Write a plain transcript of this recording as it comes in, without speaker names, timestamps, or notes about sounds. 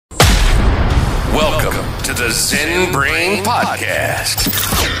to the Zen Brain Podcast,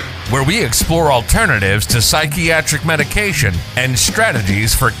 where we explore alternatives to psychiatric medication and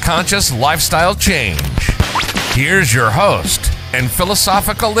strategies for conscious lifestyle change. Here's your host and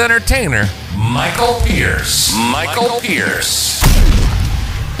philosophical entertainer, Michael Pierce.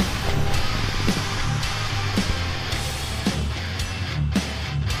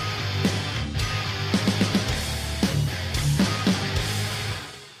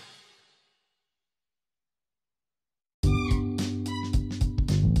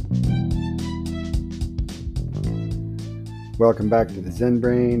 Welcome back to the Zen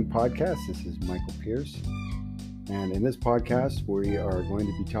Brain Podcast. This is Michael Pierce. And in this podcast, we are going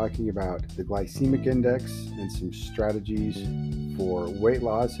to be talking about the Glycemic Index and some strategies for weight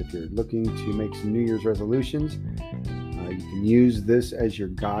loss. If you're looking to make some New Year's resolutions, you can use this as your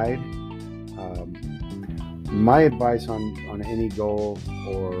guide. My advice on any goal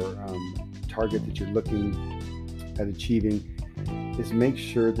or target that you're looking at achieving is make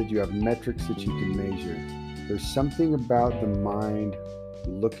sure that you have metrics that you can measure. There's something about the mind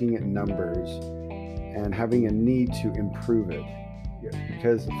looking at numbers and having a need to improve it.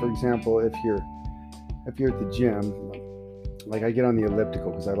 Because, for example, if you're at the gym, like I get on the elliptical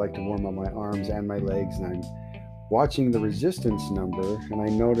because I like to warm up my arms and my legs, and I'm watching the resistance number, and I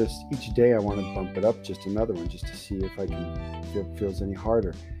notice each day I want to bump it up just another one just to see if I can if it feels any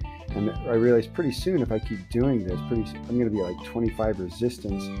harder. And I realize pretty soon if I keep doing this, I'm going to be like 25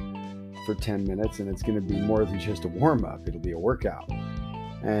 resistance for 10 minutes, and it's going to be more than just a warm-up. It'll be a workout.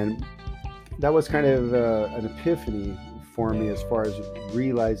 And that was kind of an epiphany for me as far as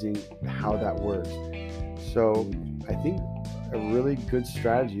realizing how that works. So I think a really good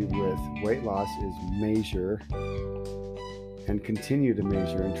strategy with weight loss is measure and continue to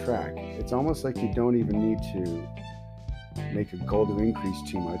measure and track. It's almost like you don't even need to make a goal to increase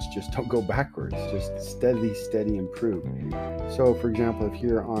too much. Just don't go backwards. Just steady improve. So for example, if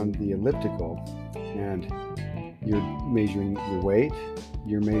you're on the elliptical and you're measuring your weight,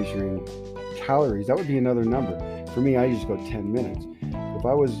 you're measuring calories, that would be another number. For me, I usually go 10 minutes. If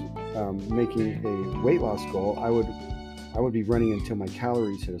I was making a weight loss goal, I would be running until my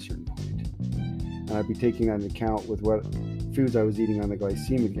calories hit a certain point. And I'd be taking into account with what foods I was eating on the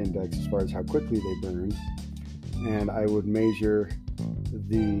glycemic index as far as how quickly they burn. And I would measure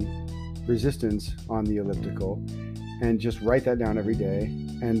the resistance on the elliptical and just write that down every day.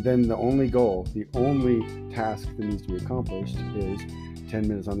 And then the only task that needs to be accomplished is 10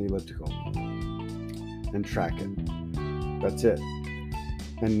 minutes on the elliptical and track it. That's it.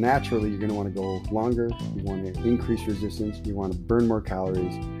 And naturally, you're going to want to go longer. You want to increase resistance. You want to burn more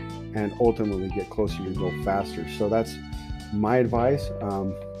calories and ultimately get closer to your goal faster. So that's my advice.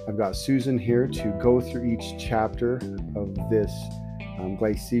 I've got Susan here to go through each chapter of this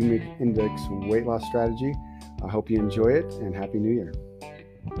Glycemic Index weight loss strategy. I hope you enjoy it, and Happy New Year.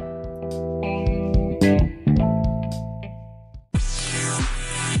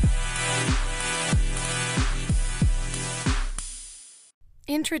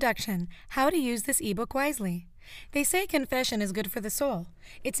 Introduction: How to use this ebook wisely. They say confession is good for the soul.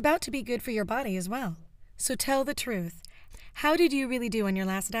 It's about to be good for your body as well. So tell the truth. How did you really do on your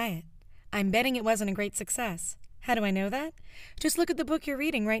last diet? I'm betting it wasn't a great success. How do I know that? Just look at the book you're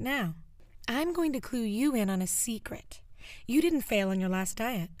reading right now. I'm going to clue you in on a secret. You didn't fail on your last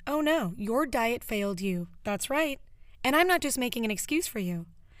diet. Oh no, your diet failed you. That's right. And I'm not just making an excuse for you.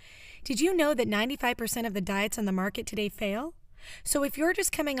 Did you know that 95% of the diets on the market today fail? So if you're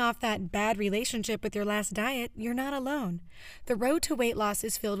just coming off that bad relationship with your last diet, you're not alone. The road to weight loss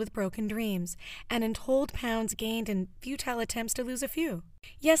is filled with broken dreams and untold pounds gained in futile attempts to lose a few.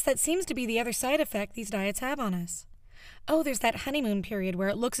 Yes, that seems to be the other side effect these diets have on us. Oh, there's that honeymoon period where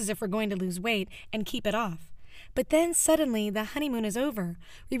it looks as if we're going to lose weight and keep it off. But then suddenly the honeymoon is over.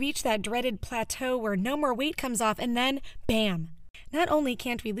 We reach that dreaded plateau where no more weight comes off, and then, bam! Not only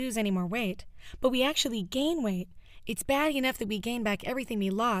can't we lose any more weight, but we actually gain weight. It's bad enough that we gain back everything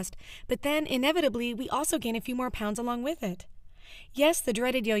we lost, but then inevitably we also gain a few more pounds along with it. Yes, the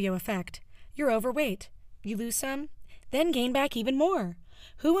dreaded yo-yo effect. You're overweight. You lose some, then gain back even more.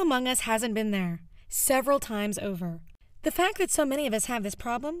 Who among us hasn't been there? Several times over. The fact that so many of us have this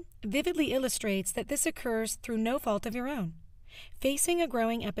problem vividly illustrates that this occurs through no fault of your own. Facing a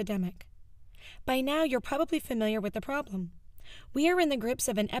growing epidemic. By now you're probably familiar with the problem. We are in the grips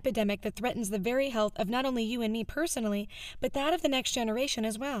of an epidemic that threatens the very health of not only you and me personally, but that of the next generation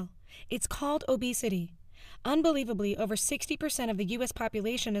as well. It's called obesity. Unbelievably, over 60% of the U.S.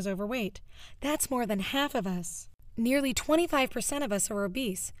 population is overweight. That's more than half of us. Nearly 25% of us are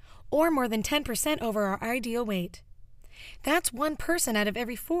obese, or more than 10% over our ideal weight. That's 1 person out of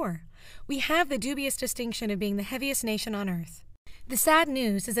every 4. We have the dubious distinction of being the heaviest nation on Earth. The sad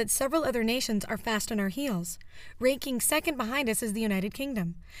news is that several other nations are fast on our heels. Ranking second behind us is the United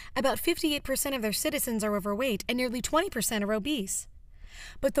Kingdom. About 58% of their citizens are overweight and nearly 20% are obese.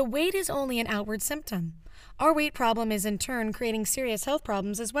 But the weight is only an outward symptom. Our weight problem is in turn creating serious health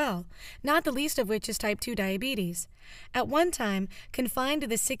problems as well, not the least of which is type 2 diabetes. At one time, confined to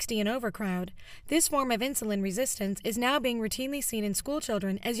the 60 and over crowd, this form of insulin resistance is now being routinely seen in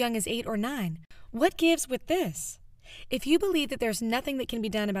schoolchildren as young as 8 or 9. What gives with this? If you believe that there's nothing that can be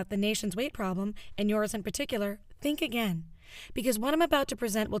done about the nation's weight problem, and yours in particular, think again. Because what I'm about to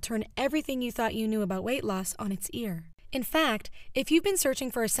present will turn everything you thought you knew about weight loss on its ear. In fact, if you've been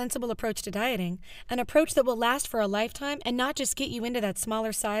searching for a sensible approach to dieting, an approach that will last for a lifetime and not just get you into that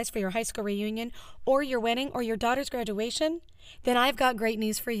smaller size for your high school reunion or your wedding or your daughter's graduation, then I've got great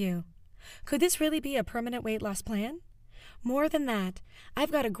news for you. Could this really be a permanent weight loss plan? More than that,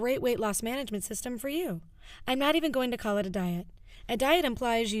 I've got a great weight loss management system for you. I'm not even going to call it a diet. A diet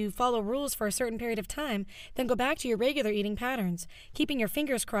implies you follow rules for a certain period of time, then go back to your regular eating patterns, keeping your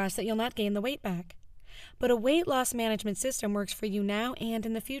fingers crossed that you'll not gain the weight back. But a weight loss management system works for you now and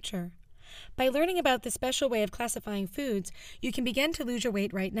in the future. By learning about this special way of classifying foods, you can begin to lose your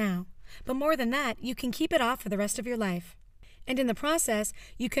weight right now. But more than that, you can keep it off for the rest of your life. And in the process,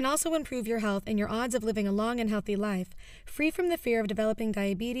 you can also improve your health and your odds of living a long and healthy life, free from the fear of developing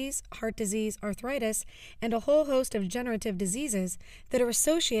diabetes, heart disease, arthritis, and a whole host of degenerative diseases that are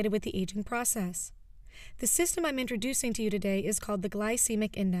associated with the aging process. The system I'm introducing to you today is called the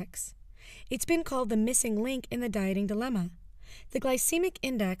Glycemic Index. It's been called the missing link in the dieting dilemma. The Glycemic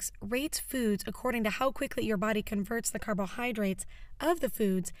Index rates foods according to how quickly your body converts the carbohydrates of the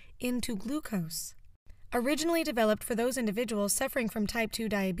foods into glucose. Originally developed for those individuals suffering from type 2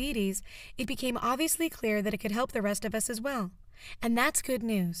 diabetes, it became obviously clear that it could help the rest of us as well. And that's good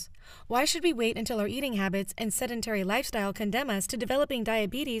news. Why should we wait until our eating habits and sedentary lifestyle condemn us to developing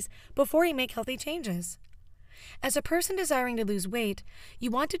diabetes before we make healthy changes? As a person desiring to lose weight, you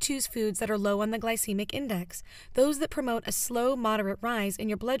want to choose foods that are low on the glycemic index, those that promote a slow, moderate rise in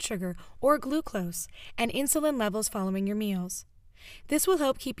your blood sugar or glucose and insulin levels following your meals. This will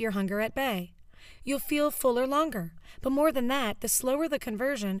help keep your hunger at bay. You'll feel fuller longer, but more than that, the slower the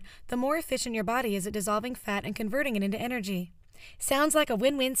conversion, the more efficient your body is at dissolving fat and converting it into energy. Sounds like a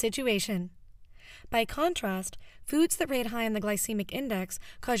win-win situation. By contrast, foods that rate high on the glycemic index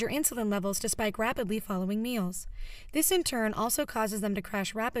cause your insulin levels to spike rapidly following meals. This in turn also causes them to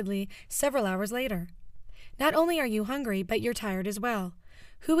crash rapidly several hours later. Not only are you hungry, but you're tired as well.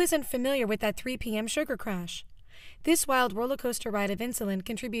 Who isn't familiar with that 3 p.m. sugar crash? This wild roller coaster ride of insulin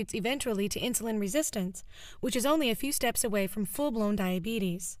contributes eventually to insulin resistance, which is only a few steps away from full-blown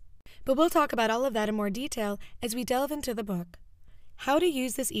diabetes. But we'll talk about all of that in more detail as we delve into the book. How to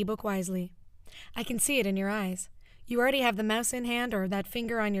use this ebook wisely. I can see it in your eyes. You already have the mouse in hand or that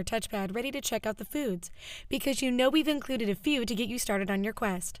finger on your touchpad ready to check out the foods, because you know we've included a few to get you started on your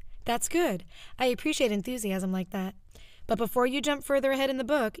quest. That's good. I appreciate enthusiasm like that. But before you jump further ahead in the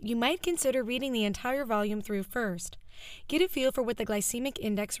book, you might consider reading the entire volume through first. Get a feel for what the glycemic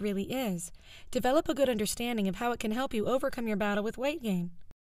index really is. Develop a good understanding of how it can help you overcome your battle with weight gain.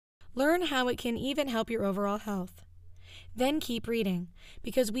 Learn how it can even help your overall health. Then keep reading,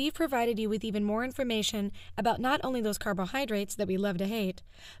 because we've provided you with even more information about not only those carbohydrates that we love to hate,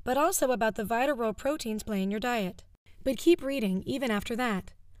 but also about the vital role proteins play in your diet. But keep reading even after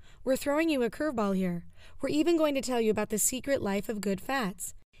that. We're throwing you a curveball here. We're even going to tell you about the secret life of good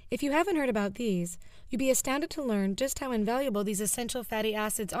fats. If you haven't heard about these, you'd be astounded to learn just how invaluable these essential fatty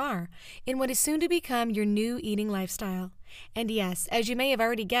acids are in what is soon to become your new eating lifestyle. And yes, as you may have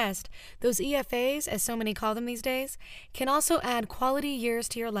already guessed, those EFAs, as so many call them these days, can also add quality years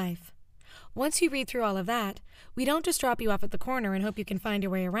to your life. Once you read through all of that, we don't just drop you off at the corner and hope you can find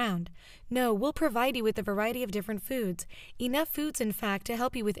your way around. No, we'll provide you with a variety of different foods, enough foods in fact to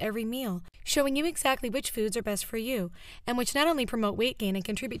help you with every meal, showing you exactly which foods are best for you, and which not only promote weight gain and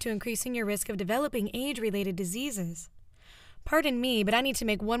contribute to increasing your risk of developing age-related diseases. Pardon me, but I need to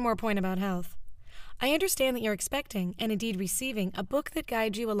make one more point about health. I understand that you're expecting, and indeed receiving, a book that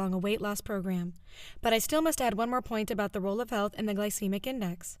guides you along a weight loss program, but I still must add one more point about the role of health and the glycemic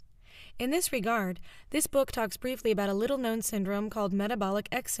index. In this regard, this book talks briefly about a little-known syndrome called metabolic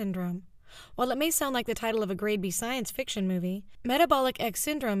X syndrome. While it may sound like the title of a grade B science fiction movie, metabolic X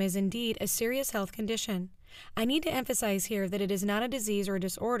syndrome is indeed a serious health condition. I need to emphasize here that it is not a disease or a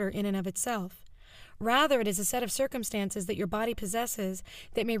disorder in and of itself. Rather, it is a set of circumstances that your body possesses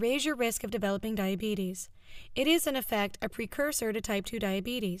that may raise your risk of developing diabetes. It is, in effect, a precursor to type 2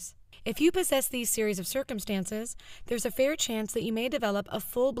 diabetes. If you possess these series of circumstances, there's a fair chance that you may develop a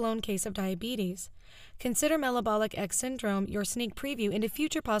full-blown case of diabetes. Consider metabolic X syndrome your sneak preview into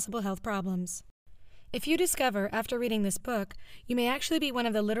future possible health problems. If you discover, after reading this book, you may actually be one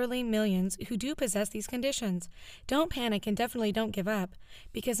of the literally millions who do possess these conditions, don't panic and definitely don't give up,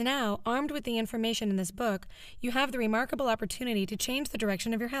 because now, armed with the information in this book, you have the remarkable opportunity to change the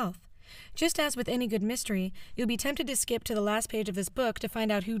direction of your health. Just as with any good mystery, you'll be tempted to skip to the last page of this book to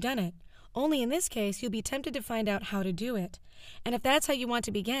find out who done it. Only in this case, you'll be tempted to find out how to do it. And if that's how you want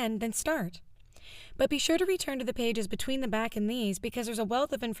to begin, then start. But be sure to return to the pages between the back and these, because there's a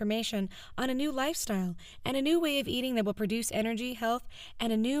wealth of information on a new lifestyle and a new way of eating that will produce energy, health,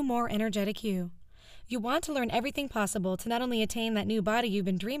 and a new, more energetic you. You want to learn everything possible to not only attain that new body you've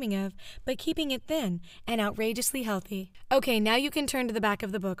been dreaming of, but keeping it thin and outrageously healthy. Okay, now you can turn to the back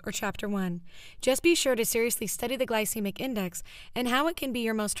of the book, or Chapter 1. Just be sure to seriously study the glycemic index and how it can be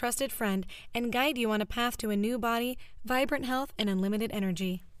your most trusted friend and guide you on a path to a new body, vibrant health, and unlimited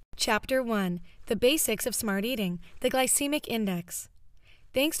energy. Chapter 1. The Basics of Smart Eating, the Glycemic Index.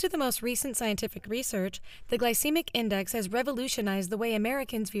 Thanks to the most recent scientific research, the glycemic index has revolutionized the way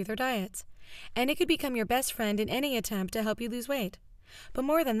Americans view their diets, and it could become your best friend in any attempt to help you lose weight. But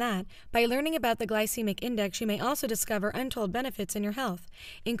more than that, by learning about the glycemic index, you may also discover untold benefits in your health,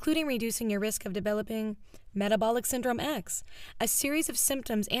 including reducing your risk of developing metabolic syndrome X, a series of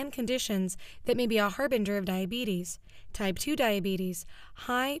symptoms and conditions that may be a harbinger of diabetes, type 2 diabetes,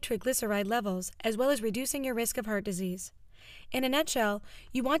 high triglyceride levels, as well as reducing your risk of heart disease. In a nutshell,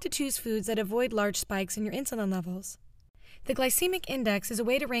 you want to choose foods that avoid large spikes in your insulin levels. The glycemic index is a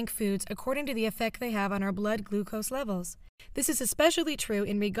way to rank foods according to the effect they have on our blood glucose levels. This is especially true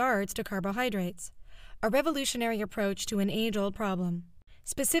in regards to carbohydrates, a revolutionary approach to an age-old problem.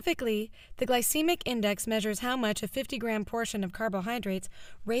 Specifically, the glycemic index measures how much a 50-gram portion of carbohydrates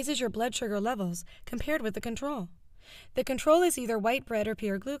raises your blood sugar levels compared with the control. The control is either white bread or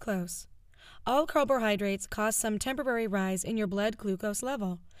pure glucose. All carbohydrates cause some temporary rise in your blood glucose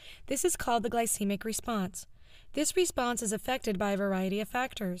level. This is called the glycemic response. This response is affected by a variety of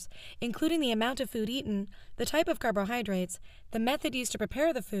factors, including the amount of food eaten, the type of carbohydrates, the method used to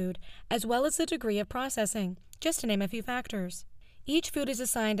prepare the food, as well as the degree of processing, just to name a few factors. Each food is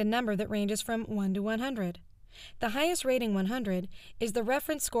assigned a number that ranges from 1 to 100. The highest rating, 100, is the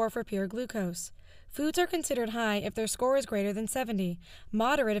reference score for pure glucose. Foods are considered high if their score is greater than 70,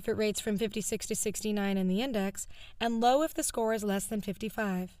 moderate if it rates from 56 to 69 in the index, and low if the score is less than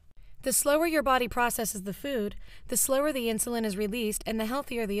 55. The slower your body processes the food, the slower the insulin is released and the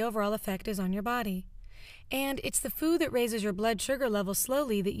healthier the overall effect is on your body. And it's the food that raises your blood sugar level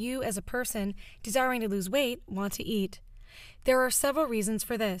slowly that you, as a person desiring to lose weight, want to eat. There are several reasons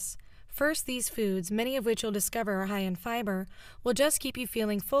for this. First, these foods, many of which you'll discover are high in fiber, will just keep you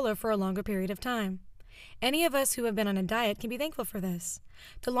feeling fuller for a longer period of time. Any of us who have been on a diet can be thankful for this.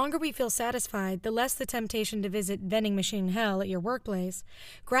 The longer we feel satisfied, the less the temptation to visit vending machine hell at your workplace,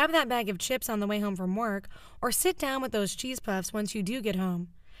 grab that bag of chips on the way home from work, or sit down with those cheese puffs once you do get home.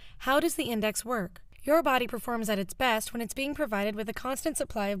 How does the index work? Your body performs at its best when it's being provided with a constant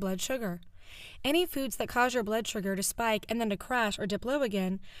supply of blood sugar. Any foods that cause your blood sugar to spike and then to crash or dip low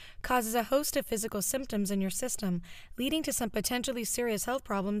again causes a host of physical symptoms in your system, leading to some potentially serious health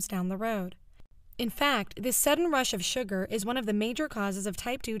problems down the road. In fact, this sudden rush of sugar is one of the major causes of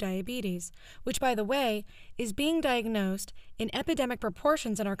type 2 diabetes, which, by the way, is being diagnosed in epidemic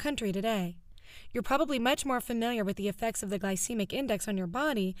proportions in our country today. You're probably much more familiar with the effects of the glycemic index on your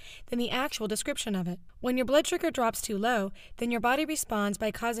body than the actual description of it. When your blood sugar drops too low, then your body responds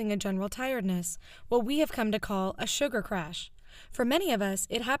by causing a general tiredness, what we have come to call a sugar crash. For many of us,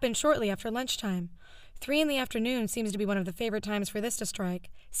 it happens shortly after lunchtime. 3 in the afternoon seems to be one of the favorite times for this to strike.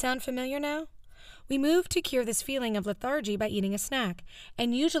 Sound familiar now? We move to cure this feeling of lethargy by eating a snack,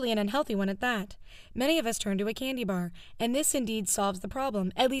 and usually an unhealthy one at that. Many of us turn to a candy bar, and this indeed solves the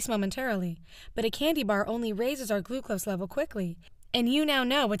problem, at least momentarily. But a candy bar only raises our glucose level quickly. And you now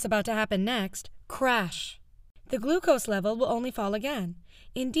know what's about to happen next. Crash! The glucose level will only fall again.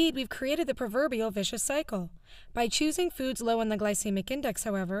 Indeed, we've created the proverbial vicious cycle. By choosing foods low on the glycemic index,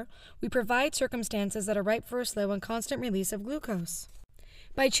 however, we provide circumstances that are ripe for a slow and constant release of glucose.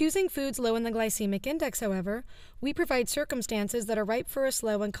 By choosing foods low in the glycemic index, however, we provide circumstances that are ripe for a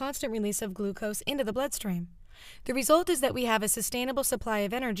slow and constant release of glucose into the bloodstream. The result is that we have a sustainable supply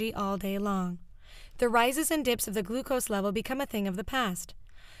of energy all day long. The rises and dips of the glucose level become a thing of the past.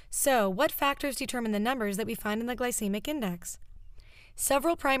 So, what factors determine the numbers that we find in the glycemic index?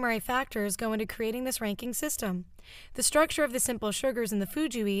 Several primary factors go into creating this ranking system: the structure of the simple sugars in the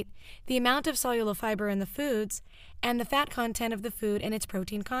food you eat, the amount of soluble fiber in the foods, and the fat content of the food and its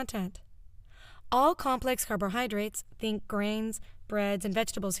protein content. All complex carbohydrates, think grains, breads, and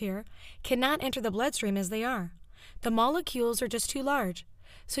vegetables here, cannot enter the bloodstream as they are. The molecules are just too large,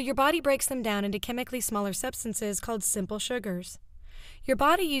 so your body breaks them down into chemically smaller substances called simple sugars. Your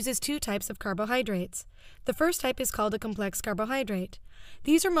body uses two types of carbohydrates. The first type is called a complex carbohydrate.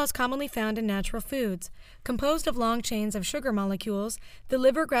 These are most commonly found in natural foods. Composed of long chains of sugar molecules, the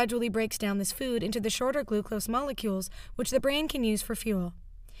liver gradually breaks down this food into the shorter glucose molecules, which the brain can use for fuel.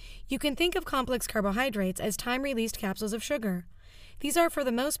 You can think of complex carbohydrates as time-released capsules of sugar. These are, for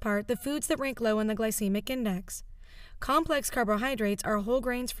the most part, the foods that rank low in the glycemic index. Complex carbohydrates are whole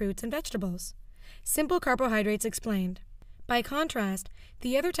grains, fruits, and vegetables. Simple carbohydrates explained. By contrast,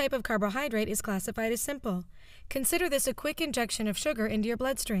 the other type of carbohydrate is classified as simple. Consider this a quick injection of sugar into your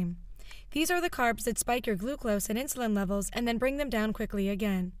bloodstream. These are the carbs that spike your glucose and insulin levels and then bring them down quickly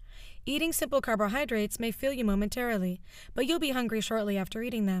again. Eating simple carbohydrates may fill you momentarily, but you'll be hungry shortly after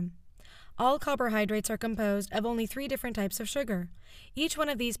eating them. All carbohydrates are composed of only 3 different types of sugar. Each one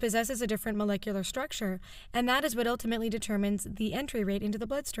of these possesses a different molecular structure, and that is what ultimately determines the entry rate into the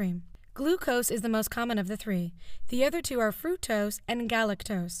bloodstream. Glucose is the most common of the 3. The other 2 are fructose and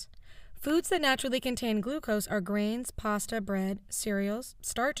galactose. Foods that naturally contain glucose are grains, pasta, bread, cereals,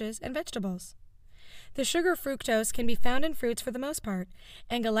 starches, and vegetables. The sugar fructose can be found in fruits for the most part,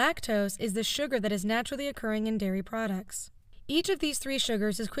 and galactose is the sugar that is naturally occurring in dairy products. Each of these 3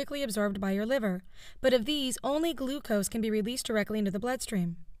 sugars is quickly absorbed by your liver, but of these, only glucose can be released directly into the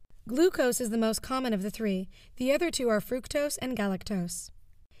bloodstream. Glucose is the most common of the 3. The other 2 are fructose and galactose.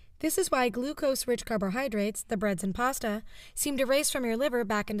 This is why glucose-rich carbohydrates, the breads and pasta, seem to race from your liver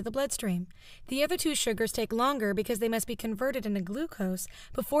back into the bloodstream. The other 2 sugars take longer because they must be converted into glucose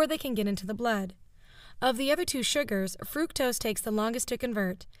before they can get into the blood. Of the other 2 sugars, fructose takes the longest to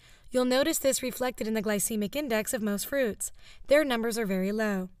convert. You'll notice this reflected in the glycemic index of most fruits. Their numbers are very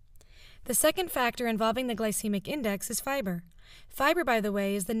low. The second factor involving the glycemic index is fiber. Fiber, by the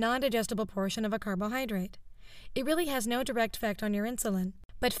way, is the non-digestible portion of a carbohydrate. It really has no direct effect on your insulin.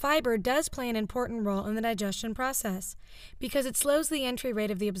 But fiber does play an important role in the digestion process because it slows the entry rate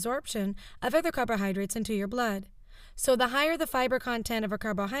of the absorption of other carbohydrates into your blood. So the higher the fiber content of a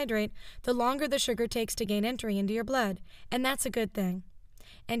carbohydrate, the longer the sugar takes to gain entry into your blood, and that's a good thing.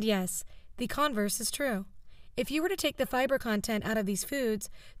 And yes, the converse is true. If you were to take the fiber content out of these foods,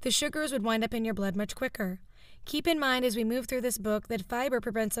 the sugars would wind up in your blood much quicker. Keep in mind as we move through this book that fiber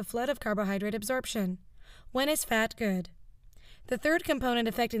prevents a flood of carbohydrate absorption. When is fat good? The third component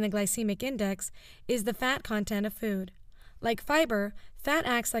affecting the glycemic index is the fat content of food. Like fiber, fat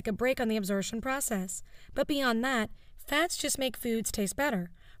acts like a brake on the absorption process. But beyond that, fats just make foods taste better.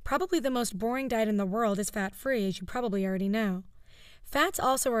 Probably the most boring diet in the world is fat-free, as you probably already know. Fats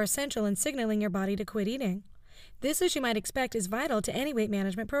also are essential in signaling your body to quit eating. This, as you might expect, is vital to any weight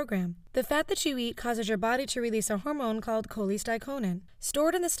management program. The fat that you eat causes your body to release a hormone called cholestyramine.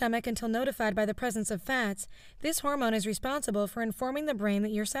 Stored in the stomach until notified by the presence of fats, this hormone is responsible for informing the brain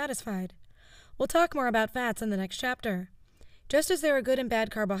that you're satisfied. We'll talk more about fats in the next chapter. Just as there are good and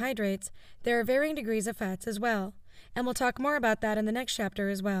bad carbohydrates, there are varying degrees of fats as well, and we'll talk more about that in the next chapter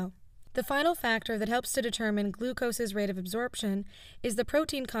as well. The final factor that helps to determine glucose's rate of absorption is the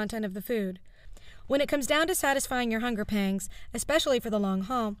protein content of the food. When it comes down to satisfying your hunger pangs, especially for the long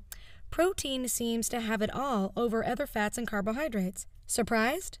haul, protein seems to have it all over other fats and carbohydrates.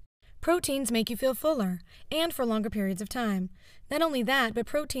 Surprised? Proteins make you feel fuller, and for longer periods of time. Not only that, but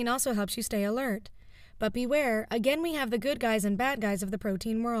protein also helps you stay alert. But beware, again we have the good guys and bad guys of the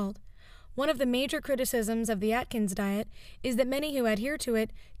protein world. One of the major criticisms of the Atkins diet is that many who adhere to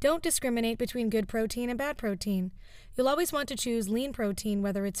it don't discriminate between good protein and bad protein. You'll always want to choose lean protein,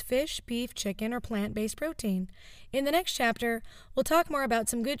 whether it's fish, beef, chicken, or plant-based protein. In the next chapter, we'll talk more about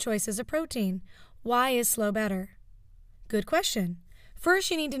some good choices of protein. Why is slow better? Good question.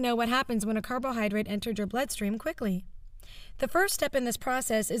 First, you need to know what happens when a carbohydrate entered your bloodstream quickly. The first step in this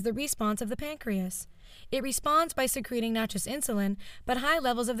process is the response of the pancreas. It responds by secreting not just insulin, but high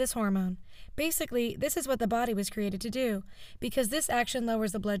levels of this hormone. Basically, this is what the body was created to do, because this action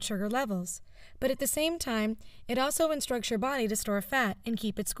lowers the blood sugar levels. But at the same time, it also instructs your body to store fat and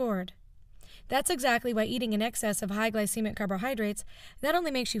keep it scored. That's exactly why eating in excess of high glycemic carbohydrates not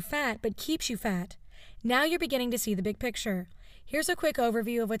only makes you fat, but keeps you fat. Now you're beginning to see the big picture. Here's a quick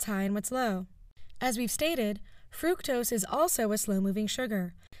overview of what's high and what's low. As we've stated, fructose is also a slow-moving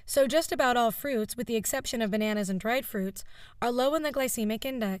sugar. So just about all fruits, with the exception of bananas and dried fruits, are low in the glycemic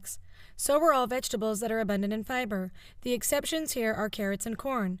index. So are all vegetables that are abundant in fiber. The exceptions here are carrots and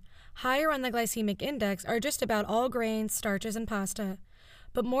corn. Higher on the glycemic index are just about all grains, starches, and pasta.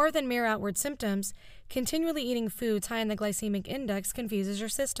 But more than mere outward symptoms, continually eating foods high in the glycemic index confuses your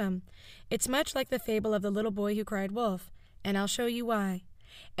system. It's much like the fable of the little boy who cried wolf, and I'll show you why.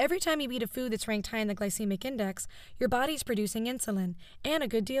 Every time you eat a food that's ranked high in the glycemic index, your body's producing insulin, and a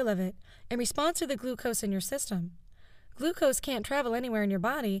good deal of it, in response to the glucose in your system. Glucose can't travel anywhere in your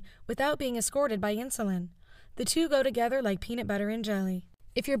body without being escorted by insulin. The two go together like peanut butter and jelly.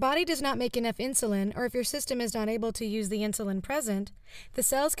 If your body does not make enough insulin, or if your system is not able to use the insulin present, the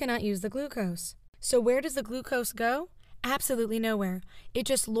cells cannot use the glucose. So where does the glucose go? Absolutely nowhere. It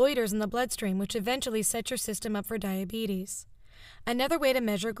just loiters in the bloodstream, which eventually sets your system up for diabetes. Another way to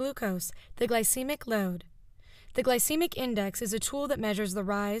measure glucose, the glycemic load. The glycemic index is a tool that measures the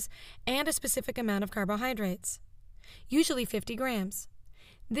rise and a specific amount of carbohydrates, usually 50 grams.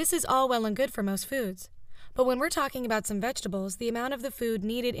 This is all well and good for most foods. But when we're talking about some vegetables, the amount of the food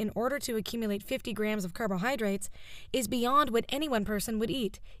needed in order to accumulate 50 grams of carbohydrates is beyond what any one person would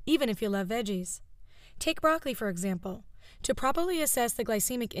eat, even if you love veggies. Take broccoli, for example. To properly assess the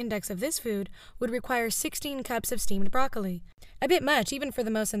glycemic index of this food would require 16 cups of steamed broccoli, a bit much even for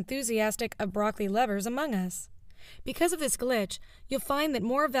the most enthusiastic of broccoli lovers among us. Because of this glitch, you'll find that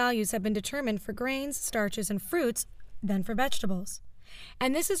more values have been determined for grains, starches, and fruits than for vegetables.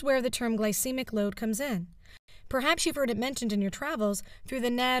 And this is where the term glycemic load comes in. Perhaps you've heard it mentioned in your travels, through the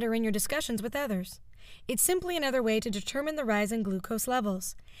net, or in your discussions with others. It's simply another way to determine the rise in glucose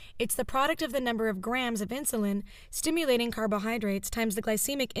levels. It's the product of the number of grams of insulin stimulating carbohydrates times the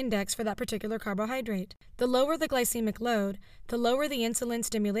glycemic index for that particular carbohydrate. The lower the glycemic load, the lower the insulin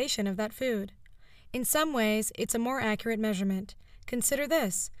stimulation of that food. In some ways, it's a more accurate measurement. Consider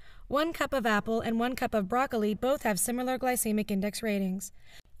this. 1 cup of apple and 1 cup of broccoli both have similar glycemic index ratings.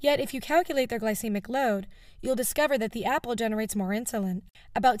 Yet if you calculate their glycemic load, you'll discover that the apple generates more insulin,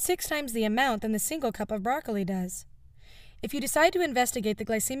 about 6 times the amount than the single cup of broccoli does. If you decide to investigate the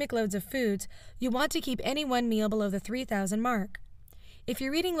glycemic loads of foods, you want to keep any one meal below the 3,000 mark. If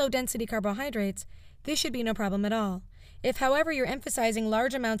you're eating low-density carbohydrates, this should be no problem at all. If, however, you're emphasizing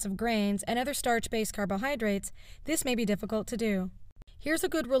large amounts of grains and other starch-based carbohydrates, this may be difficult to do. Here's a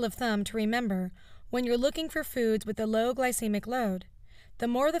good rule of thumb to remember when you're looking for foods with a low glycemic load. The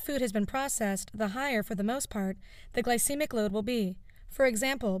more the food has been processed, the higher, for the most part, the glycemic load will be. For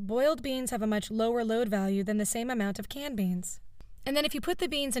example, boiled beans have a much lower load value than the same amount of canned beans. And then if you put the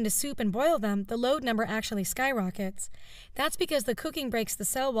beans into soup and boil them, the load number actually skyrockets. That's because the cooking breaks the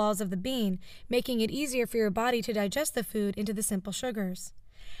cell walls of the bean, making it easier for your body to digest the food into the simple sugars.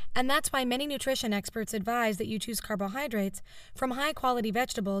 And that's why many nutrition experts advise that you choose carbohydrates from high-quality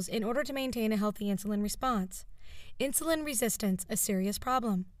vegetables in order to maintain a healthy insulin response. Insulin resistance, a serious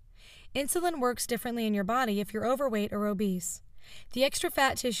problem. Insulin works differently in your body if you're overweight or obese. The extra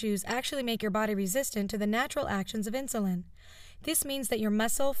fat tissues actually make your body resistant to the natural actions of insulin. This means that your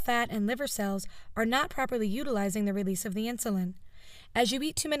muscle, fat, and liver cells are not properly utilizing the release of the insulin. As you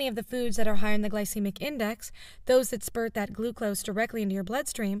eat too many of the foods that are higher in the glycemic index, those that spurt that glucose directly into your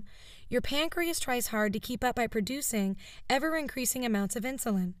bloodstream, your pancreas tries hard to keep up by producing ever-increasing amounts of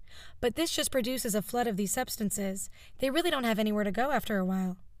insulin. But this just produces a flood of these substances. They really don't have anywhere to go after a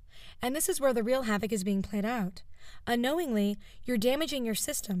while. And this is where the real havoc is being played out. Unknowingly, you're damaging your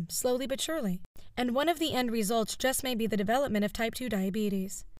system, slowly but surely. And one of the end results just may be the development of type 2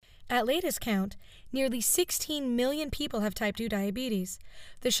 diabetes. At latest count, nearly 16 million people have type 2 diabetes.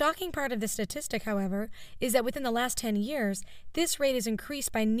 The shocking part of the statistic, however, is that within the last 10 years, this rate has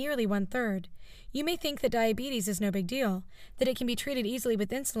increased by nearly 1/3. You may think that diabetes is no big deal, that it can be treated easily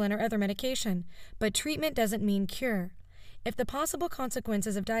with insulin or other medication, but treatment doesn't mean cure. If the possible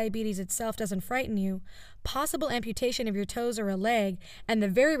consequences of diabetes itself doesn't frighten you, possible amputation of your toes or a leg, and the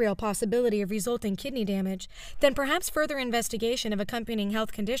very real possibility of resulting kidney damage, then perhaps further investigation of accompanying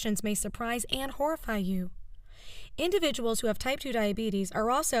health conditions may surprise and horrify you. Individuals who have type 2 diabetes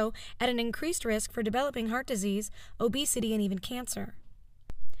are also at an increased risk for developing heart disease, obesity, and even cancer.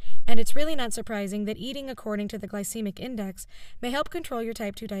 And it's really not surprising that eating according to the glycemic index may help control your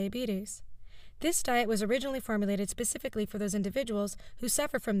type 2 diabetes. This diet was originally formulated specifically for those individuals who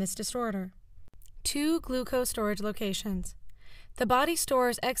suffer from this disorder. 2 glucose storage locations. The body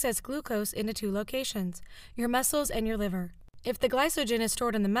stores excess glucose into 2 locations, your muscles and your liver. If the glycogen is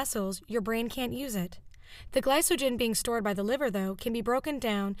stored in the muscles, your brain can't use it. The glycogen being stored by the liver, though, can be broken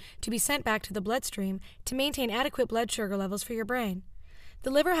down to be sent back to the bloodstream to maintain adequate blood sugar levels for your brain. The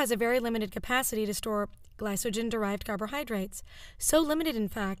liver has a very limited capacity to store glycogen-derived carbohydrates, so limited in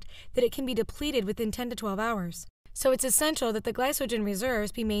fact that it can be depleted within 10 to 12 hours. So it's essential that the glycogen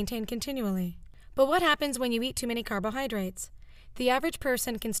reserves be maintained continually. But what happens when you eat too many carbohydrates? The average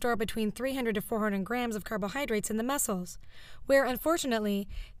person can store between 300 to 400 grams of carbohydrates in the muscles, where unfortunately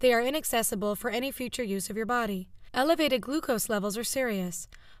they are inaccessible for any future use of your body. Elevated glucose levels are serious,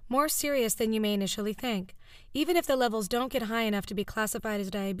 more serious than you may initially think. Even if the levels don't get high enough to be classified as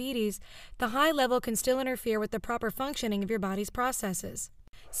diabetes, the high level can still interfere with the proper functioning of your body's processes.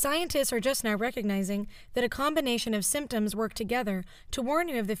 Scientists are just now recognizing that a combination of symptoms work together to warn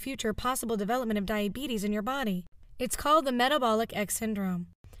you of the future possible development of diabetes in your body. It's called the metabolic X syndrome.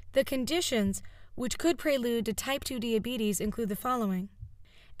 The conditions which could prelude to type 2 diabetes include the following: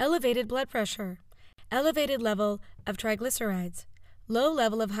 elevated blood pressure, elevated level of triglycerides, low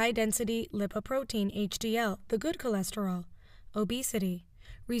level of high-density lipoprotein HDL, the good cholesterol, obesity,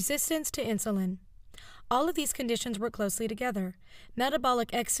 resistance to insulin. All of these conditions work closely together.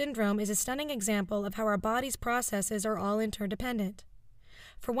 Metabolic X syndrome is a stunning example of how our body's processes are all interdependent.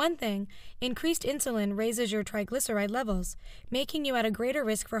 For one thing, increased insulin raises your triglyceride levels, making you at a greater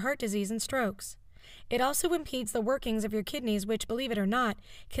risk for heart disease and strokes. It also impedes the workings of your kidneys, which, believe it or not,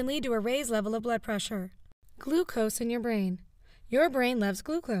 can lead to a raised level of blood pressure. Glucose in your brain. Your brain loves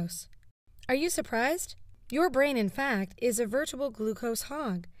glucose. Are you surprised? Your brain, in fact, is a virtual glucose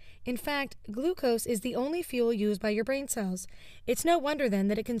hog. In fact, glucose is the only fuel used by your brain cells. It's no wonder then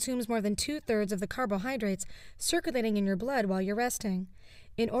that it consumes more than 2/3 of the carbohydrates circulating in your blood while you're resting.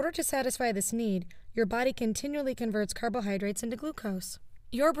 In order to satisfy this need, your body continually converts carbohydrates into glucose.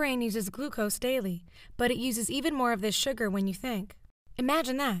 Your brain uses glucose daily, but it uses even more of this sugar when you think.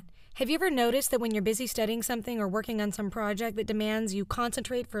 Imagine that. Have you ever noticed that when you're busy studying something or working on some project that demands you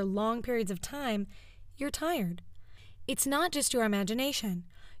concentrate for long periods of time, you're tired? It's not just your imagination.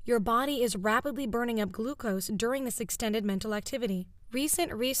 Your body is rapidly burning up glucose during this extended mental activity.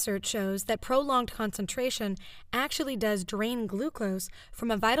 Recent research shows that prolonged concentration actually does drain glucose from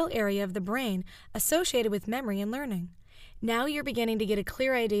a vital area of the brain associated with memory and learning. Now you're beginning to get a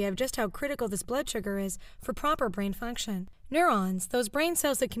clear idea of just how critical this blood sugar is for proper brain function. Neurons, those brain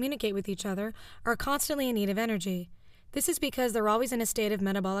cells that communicate with each other, are constantly in need of energy. This is because they're always in a state of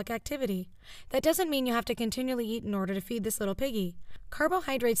metabolic activity. That doesn't mean you have to continually eat in order to feed this little piggy.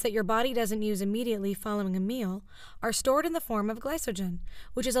 Carbohydrates that your body doesn't use immediately following a meal are stored in the form of glycogen,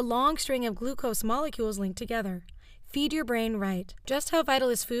 which is a long string of glucose molecules linked together. Feed your brain right. Just how vital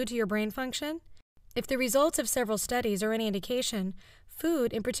is food to your brain function? If the results of several studies are any indication,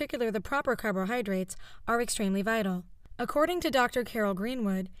 food, in particular the proper carbohydrates, are extremely vital. According to Dr. Carol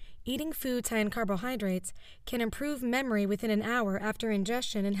Greenwood, eating foods high in carbohydrates can improve memory within an hour after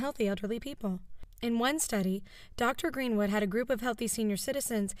ingestion in healthy elderly people. In one study, Dr. Greenwood had a group of healthy senior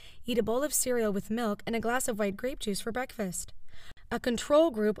citizens eat a bowl of cereal with milk and a glass of white grape juice for breakfast. A control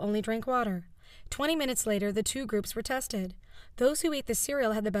group only drank water. 20 minutes later, the two groups were tested. Those who ate the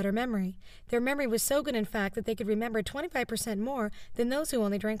cereal had the better memory. Their memory was so good, in fact, that they could remember 25% more than those who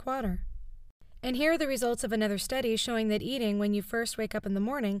only drank water. And here are the results of another study showing that eating when you first wake up in the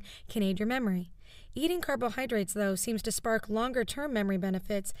morning can aid your memory. Eating carbohydrates, though, seems to spark longer-term memory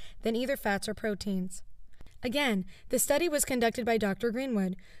benefits than either fats or proteins. Again, the study was conducted by Dr.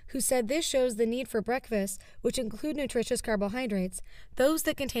 Greenwood, who said this shows the need for breakfasts, which include nutritious carbohydrates, those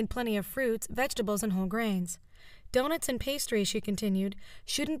that contain plenty of fruits, vegetables, and whole grains. Donuts and pastries, she continued,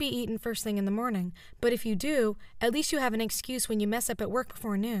 shouldn't be eaten first thing in the morning, but if you do, at least you have an excuse when you mess up at work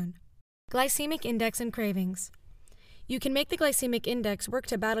before noon. Glycemic Index and cravings. You can make the glycemic index work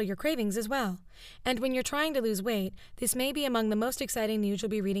to battle your cravings as well. And when you're trying to lose weight, this may be among the most exciting news you'll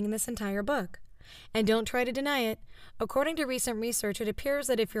be reading in this entire book. And don't try to deny it. According to recent research, it appears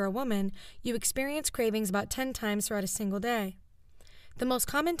that if you're a woman, you experience cravings about 10 times throughout a single day. The most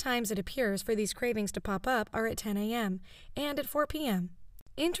common times it appears for these cravings to pop up are at 10 a.m. and at 4 p.m.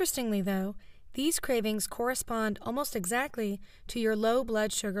 Interestingly, though, these cravings correspond almost exactly to your low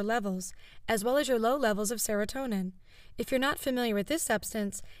blood sugar levels, as well as your low levels of serotonin. If you're not familiar with this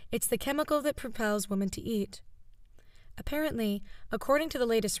substance, it's the chemical that propels women to eat. Apparently, according to the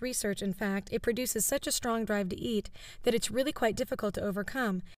latest research, in fact, it produces such a strong drive to eat that it's really quite difficult to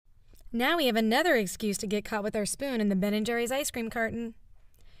overcome. Now we have another excuse to get caught with our spoon in the Ben & Jerry's ice cream carton.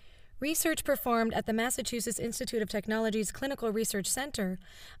 Research performed at the Massachusetts Institute of Technology's Clinical Research Center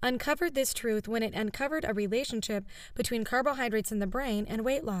uncovered this truth when it uncovered a relationship between carbohydrates in the brain and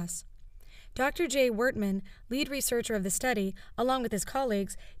weight loss. Dr. Jay Wertman, lead researcher of the study, along with his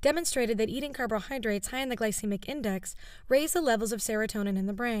colleagues, demonstrated that eating carbohydrates high in the glycemic index raised the levels of serotonin in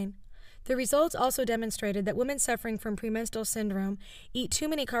the brain. The results also demonstrated that women suffering from premenstrual syndrome eat too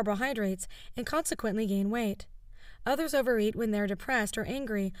many carbohydrates and consequently gain weight. Others overeat when they're depressed or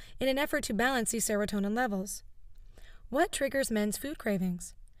angry in an effort to balance these serotonin levels. What triggers men's food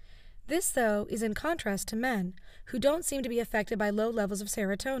cravings? This, though, is in contrast to men, who don't seem to be affected by low levels of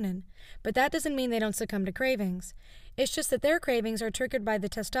serotonin, but that doesn't mean they don't succumb to cravings. It's just that their cravings are triggered by the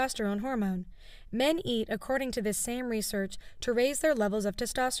testosterone hormone. Men eat, according to this same research, to raise their levels of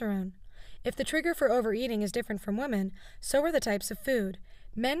testosterone. If the trigger for overeating is different from women, so are the types of food.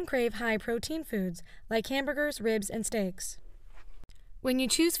 Men crave high-protein foods, like hamburgers, ribs, and steaks. When you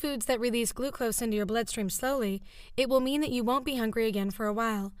choose foods that release glucose into your bloodstream slowly, it will mean that you won't be hungry again for a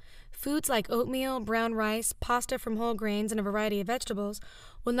while. Foods like oatmeal, brown rice, pasta from whole grains, and a variety of vegetables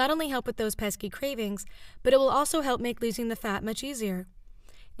will not only help with those pesky cravings, but it will also help make losing the fat much easier.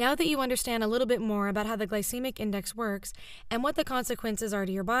 Now that you understand a little bit more about how the glycemic index works and what the consequences are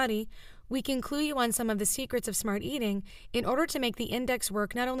to your body, we can clue you on some of the secrets of smart eating in order to make the index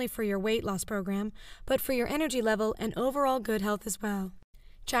work not only for your weight loss program, but for your energy level and overall good health as well.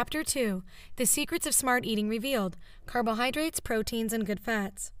 Chapter 2. The Secrets of Smart Eating Revealed: Carbohydrates, Proteins, and Good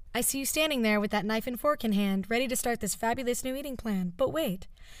Fats. I see you standing there with that knife and fork in hand, ready to start this fabulous new eating plan. But wait,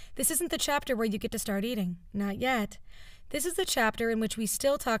 this isn't the chapter where you get to start eating. Not yet. This is the chapter in which we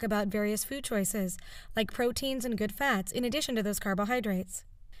still talk about various food choices, like proteins and good fats, in addition to those carbohydrates.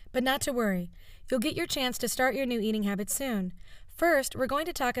 But not to worry, you'll get your chance to start your new eating habits soon. First, we're going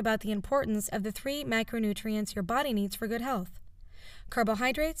to talk about the importance of the 3 macronutrients your body needs for good health: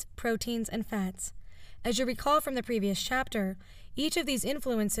 carbohydrates, proteins, and fats. As you recall from the previous chapter, each of these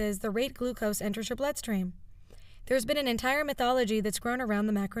influences the rate glucose enters your bloodstream. There's been an entire mythology that's grown around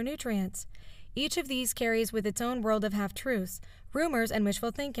the macronutrients. Each of these carries with its own world of half-truths, rumors, and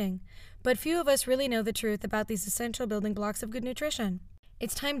wishful thinking, but few of us really know the truth about these essential building blocks of good nutrition.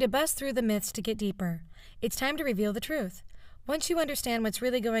 It's time to bust through the myths to get deeper. It's time to reveal the truth. Once you understand what's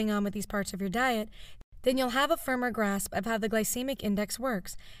really going on with these parts of your diet, then you'll have a firmer grasp of how the glycemic index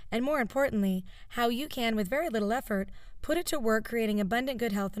works, and more importantly, how you can, with very little effort, put it to work creating abundant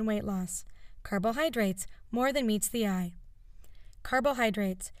good health and weight loss. Carbohydrates, more than meets the eye.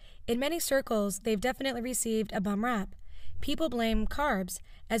 Carbohydrates. In many circles, they've definitely received a bum rap. People blame carbs,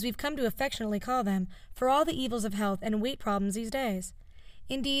 as we've come to affectionately call them, for all the evils of health and weight problems these days.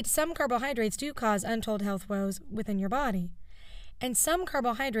 Indeed, some carbohydrates do cause untold health woes within your body, and some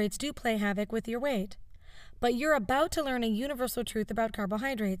carbohydrates do play havoc with your weight. But you're about to learn a universal truth about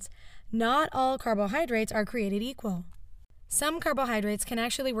carbohydrates. Not all carbohydrates are created equal. Some carbohydrates can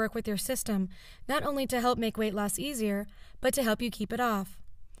actually work with your system, not only to help make weight loss easier, but to help you keep it off.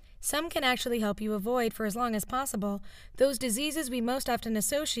 Some can actually help you avoid, for as long as possible, those diseases we most often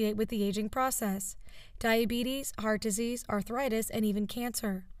associate with the aging process: diabetes, heart disease, arthritis, and even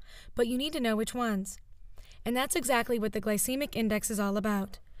cancer. But you need to know which ones. And that's exactly what the glycemic index is all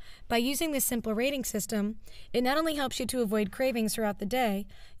about. By using this simple rating system, it not only helps you to avoid cravings throughout the day,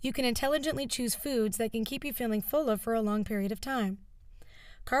 you can intelligently choose foods that can keep you feeling fuller for a long period of time.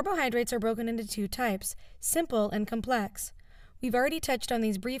 Carbohydrates are broken into 2 types: simple and complex. We've already touched on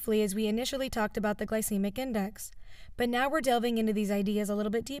these briefly as we initially talked about the glycemic index, but now we're delving into these ideas a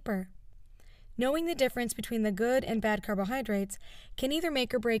little bit deeper. Knowing the difference between the good and bad carbohydrates can either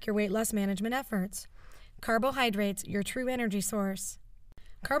make or break your weight loss management efforts. Carbohydrates, your true energy source.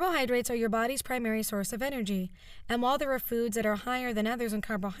 Carbohydrates are your body's primary source of energy, and while there are foods that are higher than others in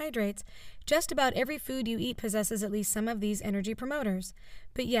carbohydrates, just about every food you eat possesses at least some of these energy promoters.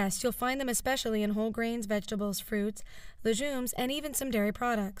 But yes, you'll find them especially in whole grains, vegetables, fruits, legumes, and even some dairy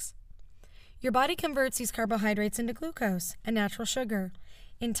products. Your body converts these carbohydrates into glucose, a natural sugar.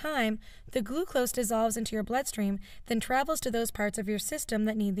 In time, the glucose dissolves into your bloodstream, then travels to those parts of your system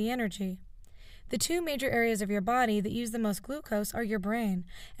that need the energy. The 2 major areas of your body that use the most glucose are your brain,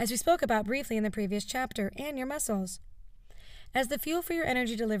 as we spoke about briefly in the previous chapter, and your muscles. As the fuel for your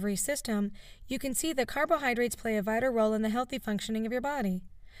energy delivery system, you can see that carbohydrates play a vital role in the healthy functioning of your body.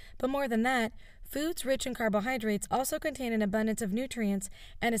 But more than that, foods rich in carbohydrates also contain an abundance of nutrients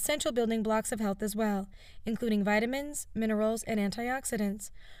and essential building blocks of health as well, including vitamins, minerals, and antioxidants,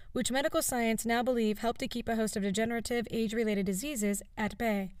 which medical science now believe help to keep a host of degenerative, age-related diseases at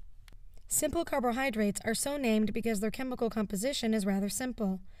bay. Simple carbohydrates are so named because their chemical composition is rather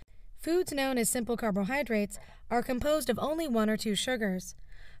simple. Foods known as simple carbohydrates are composed of only 1 or 2 sugars.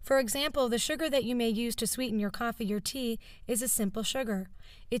 For example, the sugar that you may use to sweeten your coffee or tea is a simple sugar.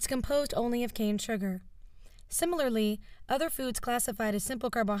 It's composed only of cane sugar. Similarly, other foods classified as simple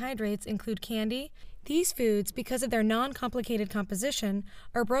carbohydrates include candy. These foods, because of their non-complicated composition,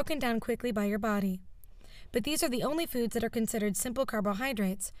 are broken down quickly by your body. But these are the only foods that are considered simple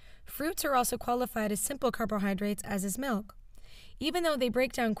carbohydrates. Fruits are also qualified as simple carbohydrates, as is milk. Even though they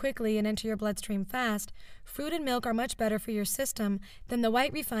break down quickly and enter your bloodstream fast, fruit and milk are much better for your system than the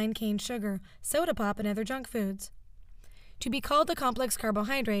white refined cane sugar, soda pop, and other junk foods. To be called a complex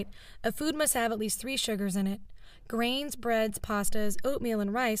carbohydrate, a food must have at least 3 sugars in it. Grains, breads, pastas, oatmeal,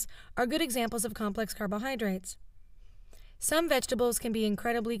 and rice are good examples of complex carbohydrates. Some vegetables can be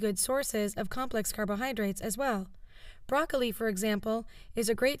incredibly good sources of complex carbohydrates as well. Broccoli, for example, is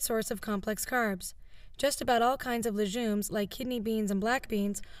a great source of complex carbs. Just about all kinds of legumes, like kidney beans and black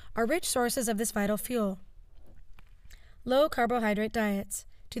beans, are rich sources of this vital fuel. Low carbohydrate diets.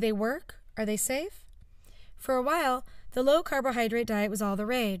 Do they work? Are they safe? For a while, the low carbohydrate diet was all the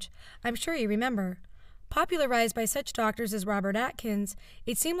rage. I'm sure you remember. Popularized by such doctors as Robert Atkins,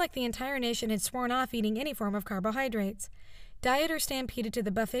 it seemed like the entire nation had sworn off eating any form of carbohydrates. Dieters stampeded to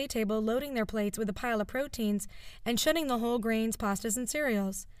the buffet table, loading their plates with a pile of proteins and shunning the whole grains, pastas, and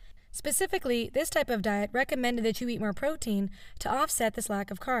cereals. Specifically, this type of diet recommended that you eat more protein to offset this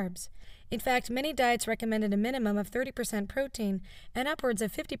lack of carbs. In fact, many diets recommended a minimum of 30% protein and upwards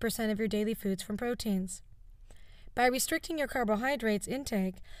of 50% of your daily foods from proteins. By restricting your carbohydrates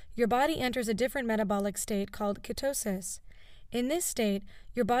intake, your body enters a different metabolic state called ketosis. In this state,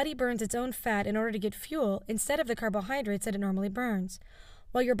 your body burns its own fat in order to get fuel instead of the carbohydrates that it normally burns.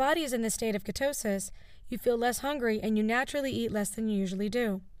 While your body is in this state of ketosis, you feel less hungry and you naturally eat less than you usually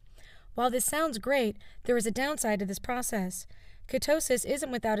do. While this sounds great, there is a downside to this process. Ketosis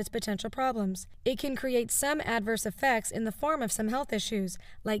isn't without its potential problems. It can create some adverse effects in the form of some health issues,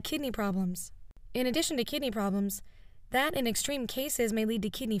 like kidney problems. In addition to kidney problems, that in extreme cases may lead to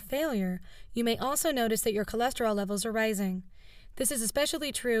kidney failure, you may also notice that your cholesterol levels are rising. This is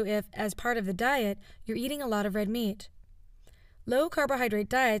especially true if, as part of the diet, you're eating a lot of red meat. Low carbohydrate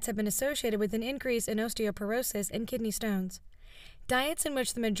diets have been associated with an increase in osteoporosis and kidney stones. Diets in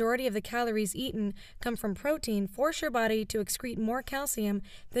which the majority of the calories eaten come from protein force your body to excrete more calcium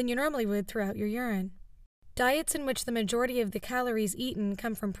than you normally would throughout your urine. Diets in which the majority of the calories eaten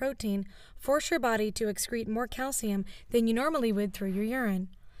come from protein force your body to excrete more calcium than you normally would through your urine.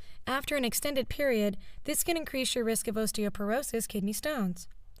 After an extended period, this can increase your risk of osteoporosis, kidney stones.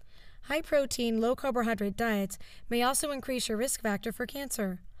 High-protein, low-carbohydrate diets may also increase your risk factor for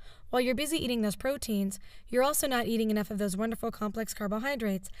cancer. While you're busy eating those proteins, you're also not eating enough of those wonderful complex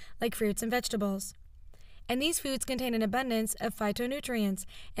carbohydrates, like fruits and vegetables. And these foods contain an abundance of phytonutrients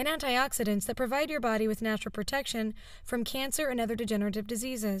and antioxidants that provide your body with natural protection from cancer and other degenerative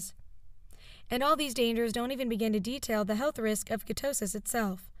diseases. And all these dangers don't even begin to detail the health risk of ketosis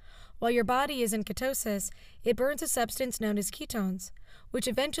itself. While your body is in ketosis, it burns a substance known as ketones, which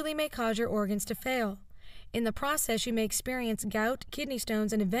eventually may cause your organs to fail. In the process, you may experience gout, kidney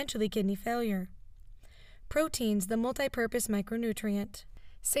stones, and eventually kidney failure. Proteins, the multi-purpose micronutrient.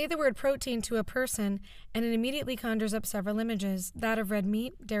 Say the word protein to a person, and it immediately conjures up several images, that of red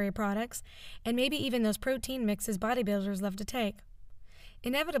meat, dairy products, and maybe even those protein mixes bodybuilders love to take.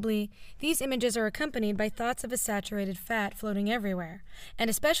 Inevitably, these images are accompanied by thoughts of a saturated fat floating everywhere, and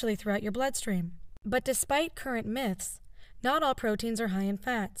especially throughout your bloodstream. But despite current myths, not all proteins are high in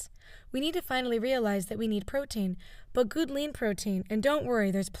fats. We need to finally realize that we need protein, but good lean protein, and don't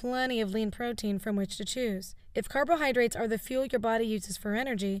worry, there's plenty of lean protein from which to choose. If carbohydrates are the fuel your body uses for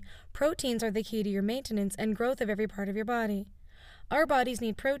energy, proteins are the key to your maintenance and growth of every part of your body. Our bodies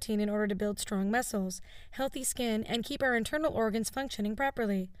need protein in order to build strong muscles, healthy skin, and keep our internal organs functioning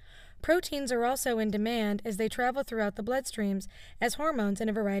properly. Proteins are also in demand as they travel throughout the bloodstreams as hormones and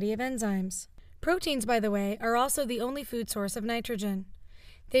a variety of enzymes. Proteins, by the way, are also the only food source of nitrogen.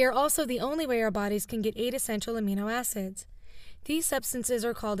 They are also the only way our bodies can get 8 essential amino acids. These substances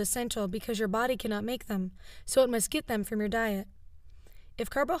are called essential because your body cannot make them, so it must get them from your diet. If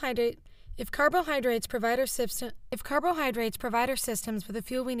carbohydrates provide our systems with the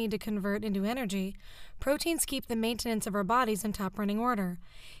fuel we need to convert into energy, proteins keep the maintenance of our bodies in top running order.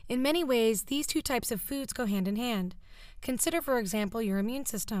 In many ways, these two types of foods go hand in hand. Consider, for example, your immune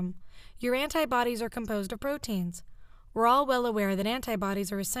system. Your antibodies are composed of proteins. We're all well aware that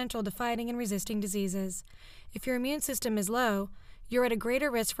antibodies are essential to fighting and resisting diseases. If your immune system is low, you're at a greater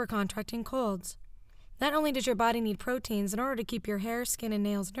risk for contracting colds. Not only does your body need proteins in order to keep your hair, skin, and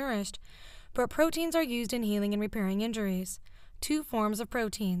nails nourished, but proteins are used in healing and repairing injuries. 2 forms of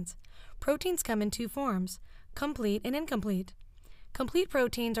proteins. Proteins come in 2 forms, complete and incomplete. Complete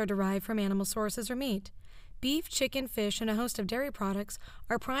proteins are derived from animal sources or meat. Beef, chicken, fish, and a host of dairy products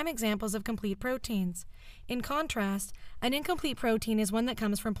are prime examples of complete proteins. In contrast, an incomplete protein is one that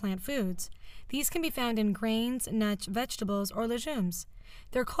comes from plant foods. These can be found in grains, nuts, vegetables, or legumes.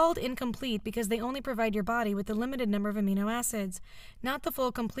 They're called incomplete because they only provide your body with a limited number of amino acids, not the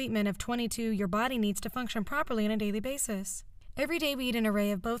full complement of 22 your body needs to function properly on a daily basis. Every day we eat an array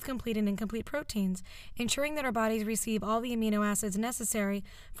of both complete and incomplete proteins, ensuring that our bodies receive all the amino acids necessary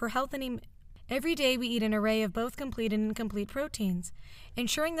for health and Every day we eat an array of both complete and incomplete proteins,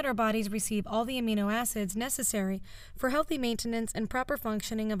 ensuring that our bodies receive all the amino acids necessary for healthy maintenance and proper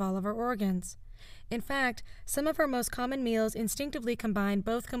functioning of all of our organs. In fact, some of our most common meals instinctively combine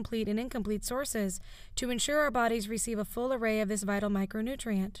both complete and incomplete sources to ensure our bodies receive a full array of this vital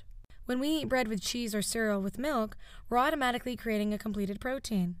micronutrient. When we eat bread with cheese or cereal with milk, we're automatically creating a completed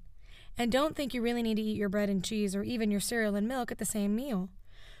protein. And don't think you really need to eat your bread and cheese or even your cereal and milk at the same meal.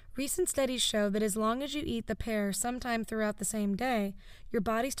 Recent studies show that as long as you eat the pair sometime throughout the same day, your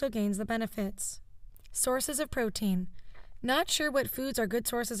body still gains the benefits. Sources of protein. Not sure what foods are good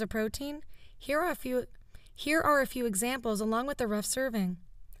sources of protein? Here are a few examples along with the rough serving.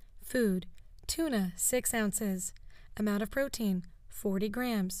 Food. Tuna, 6 ounces. Amount of protein, 40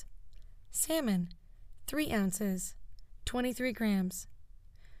 grams. Salmon, 3 ounces, 23 grams.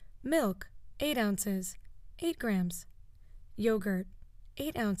 Milk, 8 ounces, 8 grams. Yogurt,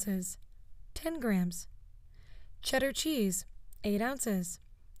 8 ounces, 10 grams. Cheddar cheese, 8 ounces,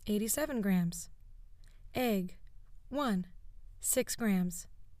 87 grams. Egg, 1, 6 grams.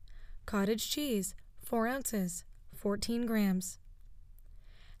 Cottage cheese, 4 ounces, 14 grams.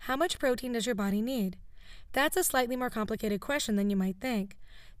 How much protein does your body need? That's a slightly more complicated question than you might think.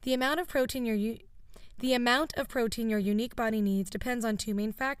 The amount of protein your unique body needs depends on 2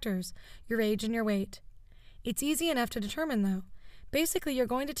 main factors, your age and your weight. It's easy enough to determine, though. Basically, you're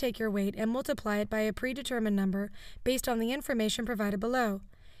going to take your weight and multiply it by a predetermined number based on the information provided below.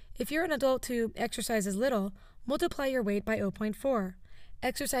 If you're an adult who exercises little, multiply your weight by 0.4.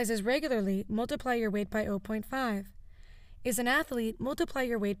 Exercises regularly, multiply your weight by 0.5. Is an athlete, multiply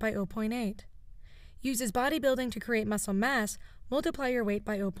your weight by 0.8. Uses bodybuilding to create muscle mass, multiply your weight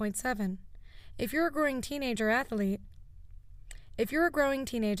by 0.7. If you're a growing teenage athlete,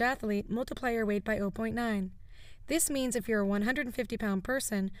 multiply your weight by 0.9. This means if you're a 150-pound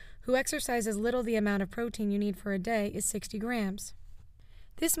person who exercises little, the amount of protein you need for a day is 60 grams.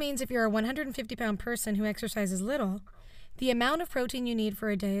 This means if you're a 150-pound person who exercises little, the amount of protein you need for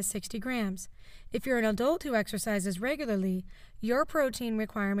a day is 60 grams. If you're an adult who exercises regularly, your protein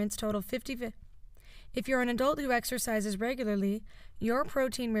requirements total 75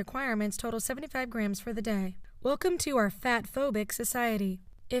 grams for the day. Welcome to our fat-phobic society.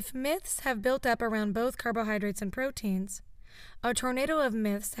 If myths have built up around both carbohydrates and proteins, a tornado of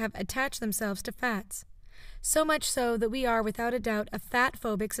myths have attached themselves to fats. So much so that we are, without a doubt, a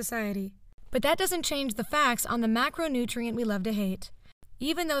fat-phobic society. But that doesn't change the facts on the macronutrient we love to hate.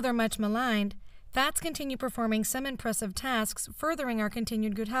 Even though they're much maligned, fats continue performing some impressive tasks, furthering our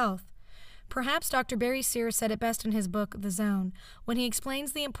continued good health. Perhaps Dr. Barry Sears said it best in his book, The Zone, when he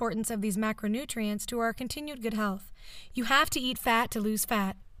explains the importance of these macronutrients to our continued good health. You have to eat fat to lose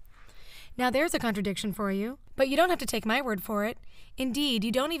fat. Now there's a contradiction for you, but you don't have to take my word for it. Indeed,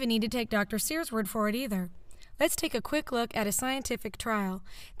 you don't even need to take Dr. Sears' word for it either. Let's take a quick look at a scientific trial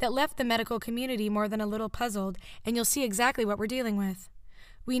that left the medical community more than a little puzzled, and you'll see exactly what we're dealing with.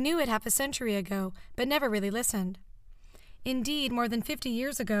 We knew it half a century ago, but never really listened. Indeed, more than 50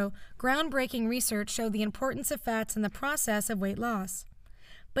 years ago, groundbreaking research showed the importance of fats in the process of weight loss.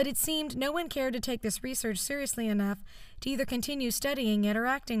 But it seemed no one cared to take this research seriously enough to either continue studying it or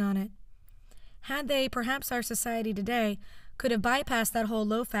acting on it. Had they, perhaps our society today could have bypassed that whole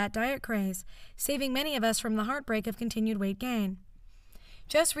low-fat diet craze, saving many of us from the heartbreak of continued weight gain.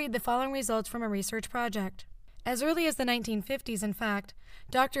 Just read the following results from a research project. As early as the 1950s, in fact,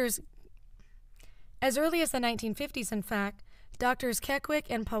 Doctors Keckwick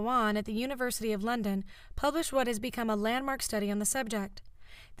and Pawan at the University of London published what has become a landmark study on the subject.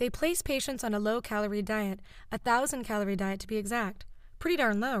 They placed patients on a low-calorie diet, a 1,000-calorie diet to be exact. Pretty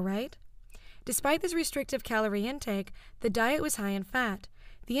darn low, right? Despite this restrictive calorie intake, the diet was high in fat.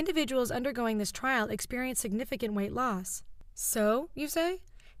 The individuals undergoing this trial experienced significant weight loss. So, you say?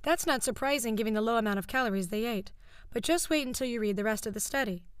 That's not surprising given the low amount of calories they ate. But just wait until you read the rest of the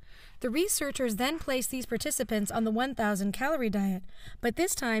study. The researchers then placed these participants on the 1,000-calorie diet, but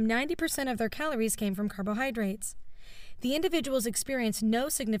this time 90% of their calories came from carbohydrates. The individuals experienced no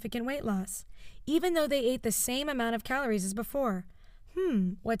significant weight loss, even though they ate the same amount of calories as before.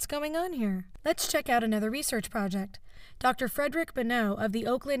 What's going on here? Let's check out another research project. Dr. Frederick Bonneau of the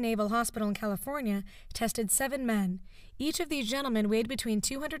Oakland Naval Hospital in California tested 7 men. Each of these gentlemen weighed between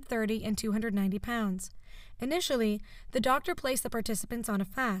 230 and 290 pounds. Initially, the doctor placed the participants on a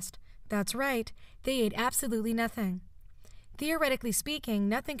fast. That's right, they ate absolutely nothing. Theoretically speaking,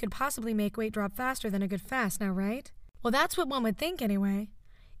 nothing could possibly make weight drop faster than a good fast, now right? Well, that's what one would think anyway.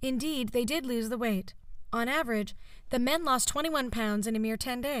 Indeed, they did lose the weight. On average, the men lost 21 pounds in a mere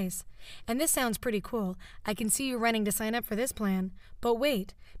 10 days. And this sounds pretty cool. I can see you running to sign up for this plan. But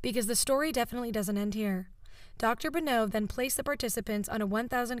wait, because the story definitely doesn't end here. Dr. Bonneau then placed the participants on a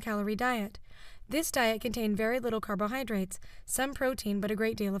 1,000-calorie diet. This diet contained very little carbohydrates, some protein, but a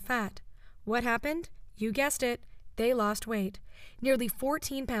great deal of fat. What happened? You guessed it. They lost weight, nearly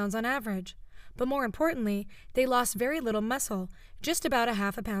 14 pounds on average. But more importantly, they lost very little muscle, just about a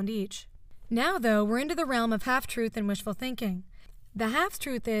half a pound each. Now, though, we're into the realm of half-truth and wishful thinking. The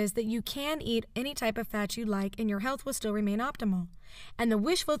half-truth is that you can eat any type of fat you like and your health will still remain optimal. And the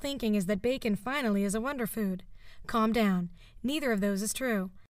wishful thinking is that bacon finally is a wonder food. Calm down. Neither of those is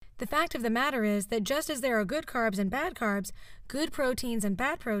true. The fact of the matter is that just as there are good carbs and bad carbs, good proteins and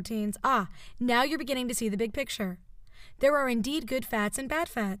bad proteins, now you're beginning to see the big picture. There are indeed good fats and bad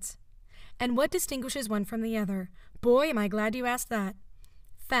fats. And what distinguishes one from the other? Boy, am I glad you asked that.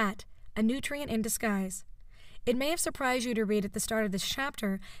 Fat, a nutrient in disguise. It may have surprised you to read at the start of this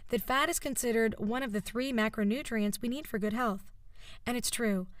chapter that fat is considered one of the 3 macronutrients we need for good health. And it's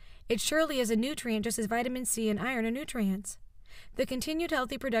true. It surely is a nutrient just as vitamin C and iron are nutrients. The continued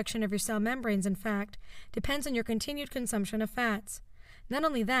healthy production of your cell membranes, in fact, depends on your continued consumption of fats. Not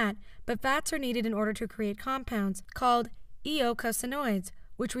only that, but fats are needed in order to create compounds called eicosanoids,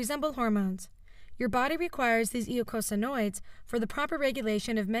 which resemble hormones. Your body requires these eicosanoids for the proper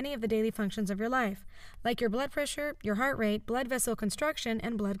regulation of many of the daily functions of your life, like your blood pressure, your heart rate, blood vessel construction,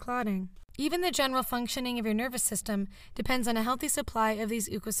 and blood clotting. Even the general functioning of your nervous system depends on a healthy supply of these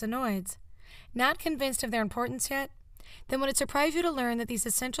eicosanoids. Not convinced of their importance yet? Then would it surprise you to learn that these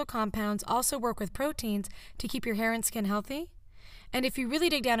essential compounds also work with proteins to keep your hair and skin healthy? And if you really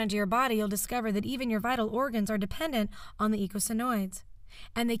dig down into your body, you'll discover that even your vital organs are dependent on the eicosanoids.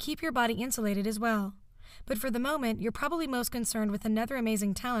 And they keep your body insulated as well. But for the moment, you're probably most concerned with another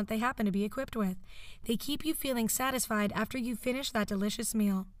amazing talent they happen to be equipped with. They keep you feeling satisfied after you finish that delicious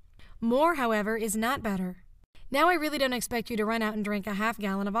meal. More, however, is not better. Now I really don't expect you to run out and drink a half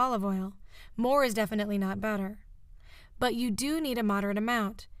gallon of olive oil. More is definitely not better. But you do need a moderate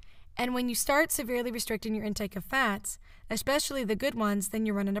amount. And when you start severely restricting your intake of fats, especially the good ones, then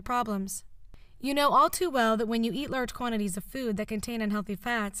you run into problems. You know all too well that when you eat large quantities of food that contain unhealthy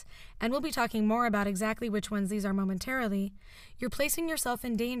fats, and we'll be talking more about exactly which ones these are momentarily, you're placing yourself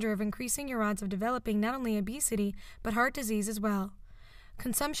in danger of increasing your odds of developing not only obesity, but heart disease as well.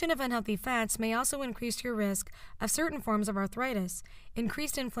 Consumption of unhealthy fats may also increase your risk of certain forms of arthritis,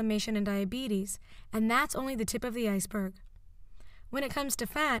 increased inflammation and diabetes, and that's only the tip of the iceberg. When it comes to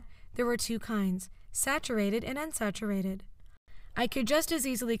fat, there are 2 kinds, saturated and unsaturated. I could just as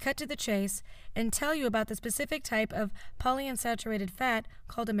easily cut to the chase and tell you about the specific type of polyunsaturated fat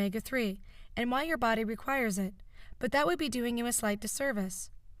called omega-3 and why your body requires it, but that would be doing you a slight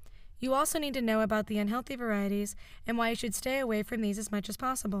disservice. You also need to know about the unhealthy varieties and why you should stay away from these as much as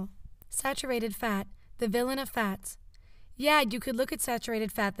possible. Saturated fat, the villain of fats. Yeah, you could look at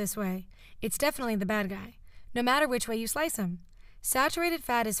saturated fat this way. It's definitely the bad guy, no matter which way you slice him. Saturated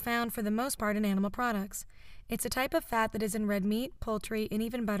fat is found for the most part in animal products. It's a type of fat that is in red meat, poultry, and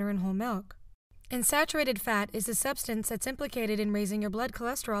even butter and whole milk. And saturated fat is a substance that's implicated in raising your blood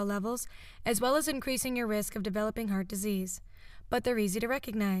cholesterol levels, as well as increasing your risk of developing heart disease. But they're easy to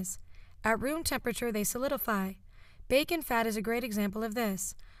recognize. At room temperature, they solidify. Bacon fat is a great example of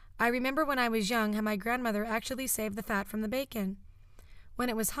this. I remember when I was young how my grandmother actually saved the fat from the bacon. When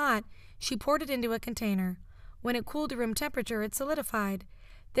it was hot, she poured it into a container. When it cooled to room temperature, it solidified.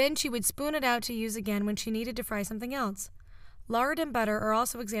 Then she would spoon it out to use again when she needed to fry something else. Lard and butter are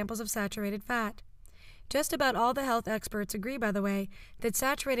also examples of saturated fat. Just about all the health experts agree, by the way, that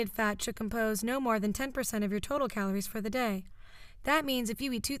saturated fat should compose no more than 10% of your total calories for the day. That means if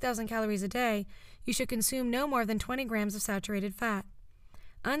you eat 2,000 calories a day, you should consume no more than 20 grams of saturated fat.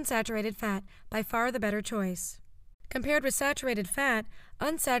 Unsaturated fat, by far the better choice. Compared with saturated fat,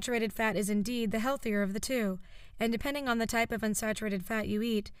 unsaturated fat is indeed the healthier of the two, and depending on the type of unsaturated fat you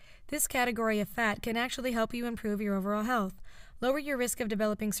eat, this category of fat can actually help you improve your overall health, lower your risk of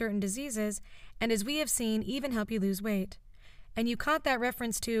developing certain diseases, and as we have seen, even help you lose weight. And you caught that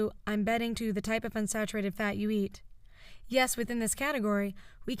reference to, I'm betting, to the type of unsaturated fat you eat. Yes, within this category,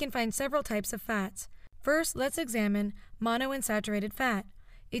 we can find several types of fats. First, let's examine monounsaturated fat.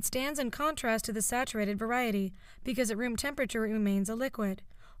 It stands in contrast to the saturated variety because at room temperature it remains a liquid.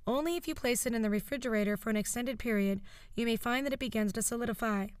 Only if you place it in the refrigerator for an extended period, you may find that it begins to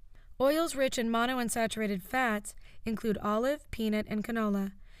solidify. Oils rich in monounsaturated fats include olive, peanut, and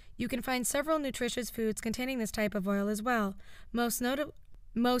canola. You can find several nutritious foods containing this type of oil as well, most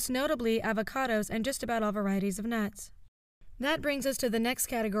notably avocados and just about all varieties of nuts. That brings us to the next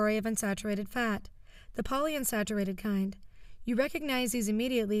category of unsaturated fat, the polyunsaturated kind. You recognize these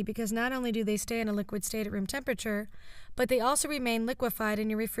immediately because not only do they stay in a liquid state at room temperature, but they also remain liquefied in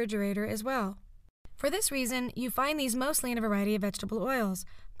your refrigerator as well. For this reason, you find these mostly in a variety of vegetable oils: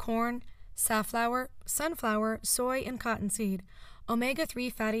 corn, safflower, sunflower, soy, and cottonseed,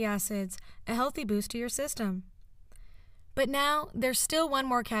 omega-3 fatty acids, a healthy boost to your system. But now, there's still one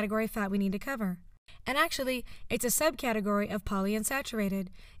more category of fat we need to cover. And actually, it's a subcategory of polyunsaturated.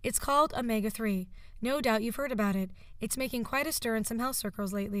 It's called omega-3. No doubt you've heard about it. It's making quite a stir in some health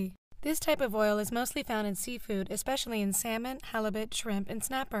circles lately. This type of oil is mostly found in seafood, especially in salmon, halibut, shrimp, and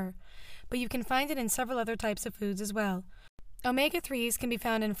snapper. But you can find it in several other types of foods as well. Omega-3s can be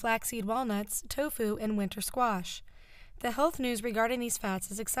found in flaxseed walnuts, tofu, and winter squash. The health news regarding these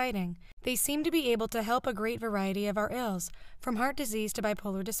fats is exciting. They seem to be able to help a great variety of our ills, from heart disease to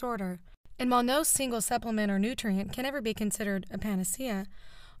bipolar disorder. And while no single supplement or nutrient can ever be considered a panacea,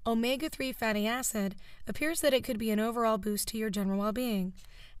 omega-3 fatty acid appears that it could be an overall boost to your general well-being.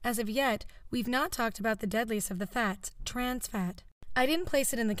 As of yet, we've not talked about the deadliest of the fats, trans fat. I didn't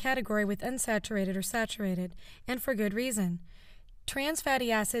place it in the category with unsaturated or saturated, and for good reason. Trans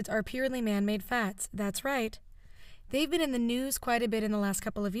fatty acids are purely man-made fats, that's right. They've been in the news quite a bit in the last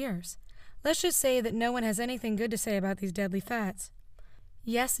couple of years. Let's just say that no one has anything good to say about these deadly fats.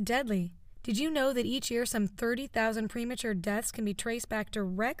 Yes, deadly. Did you know that each year some 30,000 premature deaths can be traced back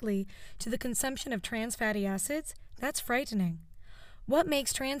directly to the consumption of trans fatty acids? That's frightening. What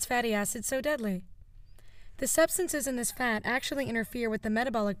makes trans fatty acids so deadly? The substances in this fat actually interfere with the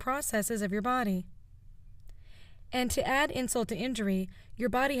metabolic processes of your body. And to add insult to injury, your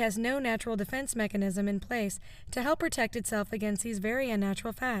body has no natural defense mechanism in place to help protect itself against these very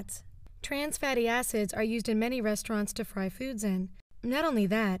unnatural fats. Trans fatty acids are used in many restaurants to fry foods in. Not only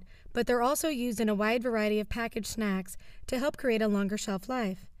that, but they're also used in a wide variety of packaged snacks to help create a longer shelf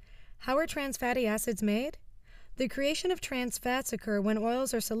life. How are trans fatty acids made? The creation of trans fats occur when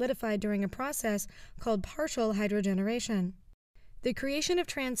oils are solidified during a process called partial hydrogenation. The creation of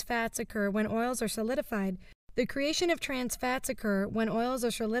trans fats occur when oils are solidified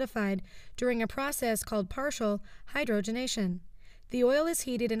during a process called partial hydrogenation. The oil is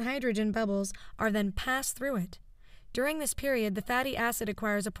heated and hydrogen bubbles are then passed through it. During this period, the fatty acid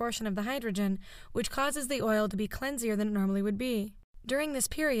acquires a portion of the hydrogen, which causes the oil to be cleansier than it normally would be.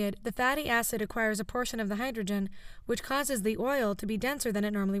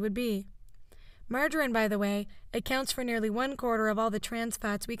 Margarine, by the way, accounts for nearly 1/4 of all the trans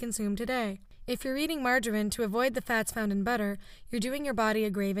fats we consume today. If you're eating margarine to avoid the fats found in butter, you're doing your body a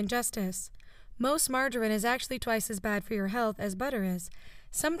grave injustice. Most margarine is actually twice as bad for your health as butter is.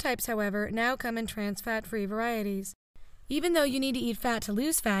 Some types, however, now come in trans fat-free varieties. Even though you need to eat fat to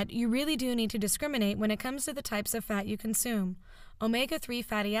lose fat, you really do need to discriminate when it comes to the types of fat you consume. Omega-3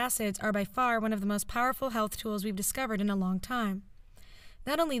 fatty acids are by far one of the most powerful health tools we've discovered in a long time.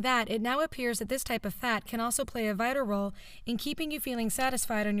 Not only that, it now appears that this type of fat can also play a vital role in keeping you feeling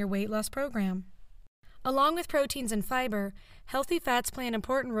satisfied on your weight loss program. Along with proteins and fiber, healthy fats play an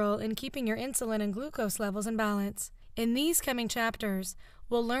important role in keeping your insulin and glucose levels in balance. In these coming chapters,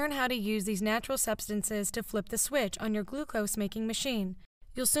 we'll learn how to use these natural substances to flip the switch on your glucose-making machine.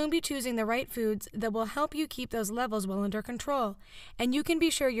 You'll soon be choosing the right foods that will help you keep those levels well under control, and you can be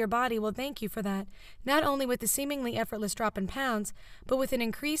sure your body will thank you for that, not only with the seemingly effortless drop in pounds, but with an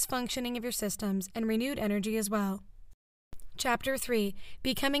increased functioning of your systems and renewed energy as well. Chapter 3,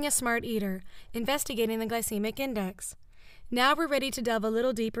 Becoming a Smart Eater, Investigating the Glycemic Index. Now we're ready to delve a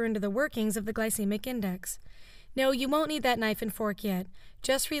little deeper into the workings of the glycemic index. No, you won't need that knife and fork yet.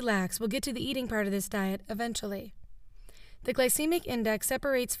 Just relax, we'll get to the eating part of this diet eventually. The glycemic index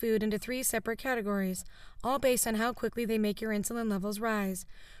separates food into 3 separate categories, all based on how quickly they make your insulin levels rise,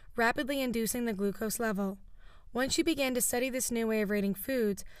 rapidly inducing the glucose level. Once you begin to study this new way of rating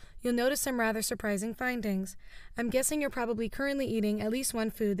foods, you'll notice some rather surprising findings. I'm guessing you're probably currently eating at least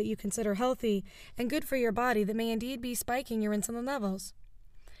one food that you consider healthy and good for your body that may indeed be spiking your insulin levels.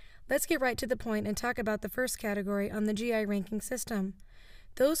 Let's get right to the point and talk about the first category on the GI ranking system,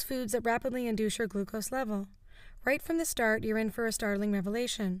 those foods that rapidly induce your glucose level. Right from the start, you're in for a startling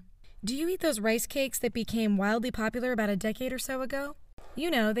revelation. Do you eat those rice cakes that became wildly popular about a decade or so ago?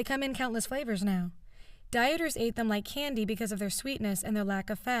 You know, they come in countless flavors now. Dieters ate them like candy because of their sweetness and their lack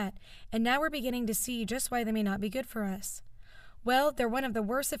of fat, and now we're beginning to see just why they may not be good for us. Well, they're one of the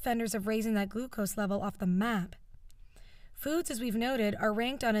worst offenders of raising that glucose level off the map. Foods, as we've noted, are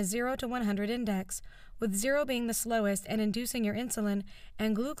ranked on a 0 to 100 index, with 0 being the slowest and inducing your insulin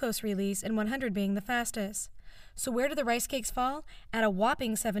and glucose release, and 100 being the fastest. So where do the rice cakes fall? At a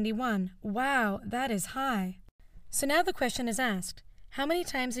whopping 71. Wow, that is high. So now the question is asked, how many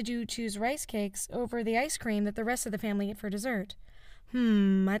times did you choose rice cakes over the ice cream that the rest of the family ate for dessert?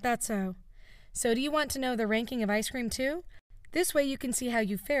 I thought so. So do you want to know the ranking of ice cream too? This way you can see how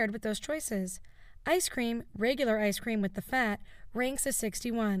you fared with those choices. Ice cream, regular ice cream with the fat, ranks as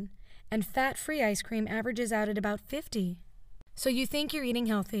 61, and fat-free ice cream averages out at about 50. So you think you're eating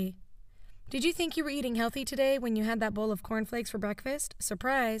healthy. Did you think you were eating healthy today when you had that bowl of cornflakes for breakfast?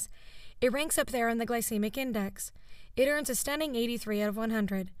 Surprise! It ranks up there on the glycemic index. It earns a stunning 83 out of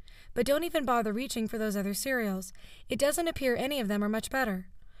 100. But don't even bother reaching for those other cereals. It doesn't appear any of them are much better.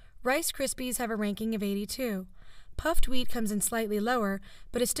 Rice Krispies have a ranking of 82. Puffed wheat comes in slightly lower,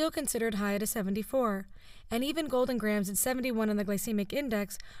 but is still considered high at a 74. And even Golden Grams at 71 on the glycemic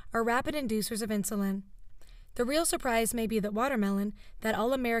index are rapid inducers of insulin. The real surprise may be that watermelon, that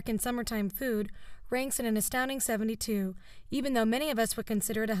all-American summertime food, ranks at an astounding 72, even though many of us would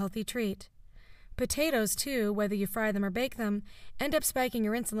consider it a healthy treat. Potatoes, too, whether you fry them or bake them, end up spiking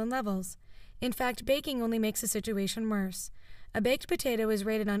your insulin levels. In fact, baking only makes the situation worse. A baked potato is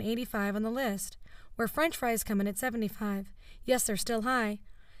rated on 85 on the list, where French fries come in at 75. Yes, they're still high.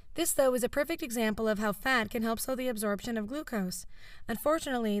 This, though, is a perfect example of how fat can help slow the absorption of glucose.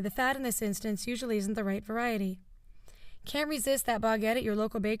 Unfortunately, the fat in this instance usually isn't the right variety. Can't resist that baguette at your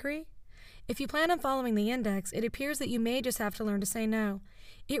local bakery? If you plan on following the index, it appears that you may just have to learn to say no.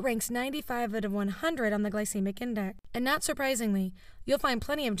 It ranks 95 out of 100 on the glycemic index. And not surprisingly, you'll find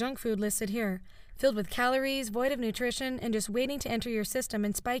plenty of junk food listed here, filled with calories, void of nutrition, and just waiting to enter your system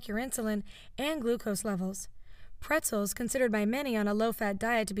and spike your insulin and glucose levels. Pretzels, considered by many on a low-fat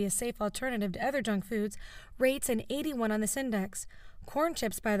diet to be a safe alternative to other junk foods, rates an 81 on this index. Corn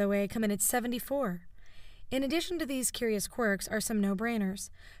chips, by the way, come in at 74. In addition to these curious quirks are some no-brainers.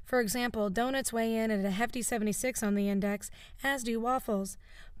 For example, donuts weigh in at a hefty 76 on the index, as do waffles.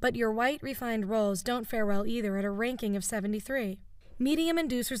 But your white refined rolls don't fare well either at a ranking of 73. Medium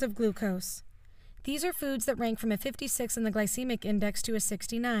inducers of glucose. These are foods that rank from a 56 in the glycemic index to a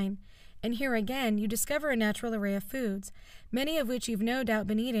 69. And here again, you discover a natural array of foods, many of which you've no doubt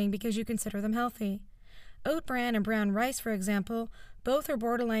been eating because you consider them healthy. Oat bran and brown rice, for example, both are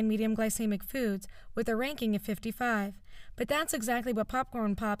borderline medium glycemic foods with a ranking of 55. But that's exactly what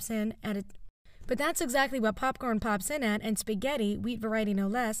popcorn pops in at, and spaghetti, wheat variety no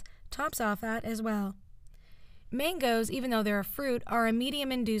less, tops off at as well. Mangoes, even though they're a fruit, are a medium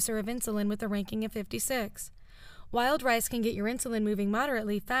inducer of insulin with a ranking of 56. Wild rice can get your insulin moving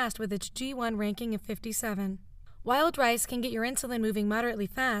moderately fast with its G1 ranking of 57. Wild rice can get your insulin moving moderately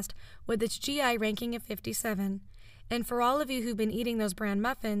fast with its GI ranking of 57. And for all of you who've been eating those bran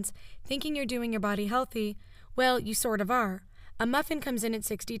muffins, thinking you're doing your body healthy, well, you sort of are. A muffin comes in at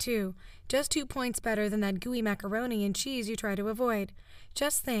 62, just 2 points better than that gooey macaroni and cheese you try to avoid.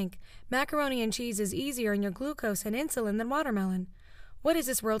 Just think, macaroni and cheese is easier on your glucose and insulin than watermelon. What is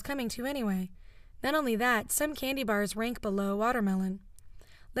this world coming to anyway? Not only that, some candy bars rank below watermelon.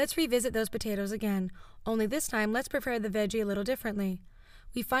 Let's revisit those potatoes again, only this time let's prepare the veggie a little differently.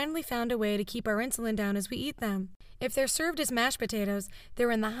 We finally found a way to keep our insulin down as we eat them. If they're served as mashed potatoes,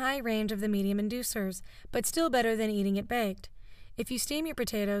 they're in the high range of the medium inducers, but still better than eating it baked. If you steam your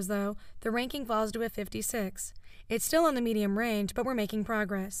potatoes, though, the ranking falls to a 56. It's still on the medium range, but we're making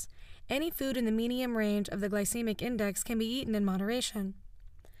progress. Any food in the medium range of the glycemic index can be eaten in moderation.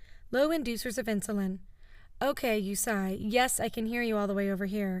 Low inducers of insulin. Okay, you sigh. Yes, I can hear you all the way over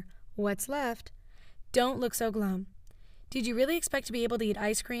here. What's left? Don't look so glum. Did you really expect to be able to eat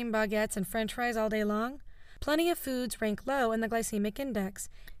ice cream, baguettes, and French fries all day long? Plenty of foods rank low in the glycemic index.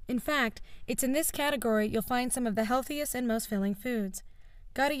 In fact, it's in this category you'll find some of the healthiest and most filling foods.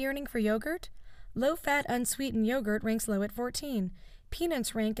 Got a yearning for yogurt? Low-fat, unsweetened yogurt ranks low at 14.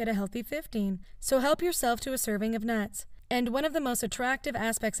 Peanuts rank at a healthy 15, so help yourself to a serving of nuts. And one of the most attractive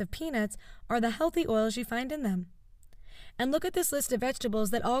aspects of peanuts are the healthy oils you find in them. And look at this list of vegetables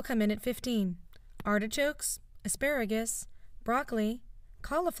that all come in at 15. Artichokes, asparagus, broccoli,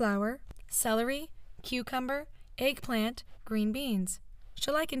 cauliflower, celery, cucumber, eggplant, green beans.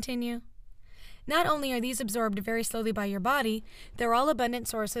 Shall I continue? Not only are these absorbed very slowly by your body, they're all abundant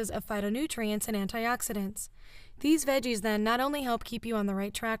sources of phytonutrients and antioxidants. These veggies then not only help keep you on the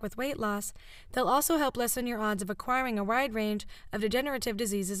right track with weight loss, they'll also help lessen your odds of acquiring a wide range of degenerative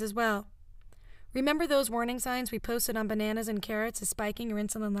diseases as well. Remember those warning signs we posted on bananas and carrots as spiking your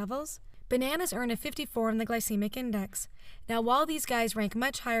insulin levels? Bananas earn a 54 in the glycemic index. Now, while these guys rank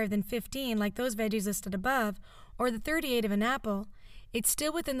much higher than 15 like those veggies listed above, or the 38 of an apple, it's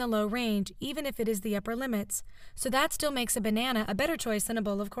still within the low range, even if it is the upper limits. So that still makes a banana a better choice than a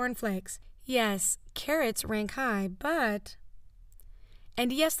bowl of cornflakes. Yes, carrots rank high, but...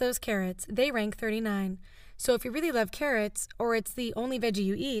 And yes, those carrots, they rank 39. So if you really love carrots, or it's the only veggie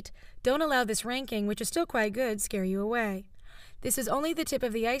you eat, don't allow this ranking, which is still quite good, scare you away. This is only the tip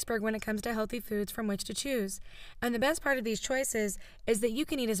of the iceberg when it comes to healthy foods from which to choose. And the best part of these choices is that you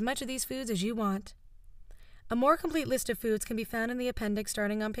can eat as much of these foods as you want. A more complete list of foods can be found in the appendix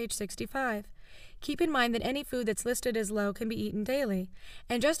starting on page 65. Keep in mind that any food that's listed as low can be eaten daily,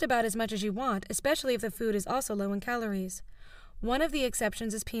 and just about as much as you want, especially if the food is also low in calories. One of the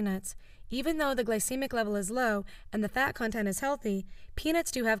exceptions is peanuts. Even though the glycemic level is low and the fat content is healthy,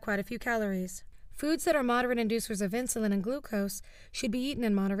 peanuts do have quite a few calories. Foods that are moderate inducers of insulin and glucose should be eaten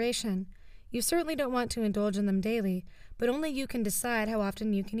in moderation. You certainly don't want to indulge in them daily, but only you can decide how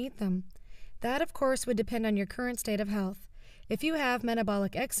often you can eat them. That, of course, would depend on your current state of health. If you have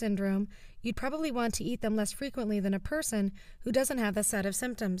metabolic X syndrome, you'd probably want to eat them less frequently than a person who doesn't have this set of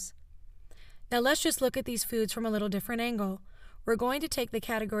symptoms. Now let's just look at these foods from a little different angle. We're going to take the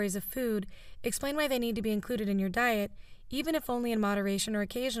categories of food, explain why they need to be included in your diet, even if only in moderation or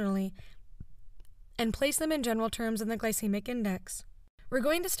occasionally, and place them in general terms in the glycemic index. We're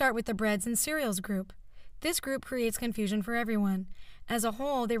going to start with the breads and cereals group. This group creates confusion for everyone. As a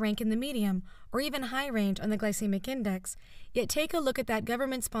whole, they rank in the medium or even high range on the glycemic index, yet take a look at that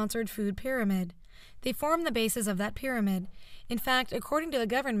government-sponsored food pyramid. They form the basis of that pyramid. In fact, according to the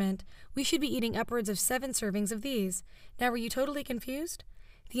government, we should be eating upwards of 7 servings of these. Now, were you totally confused?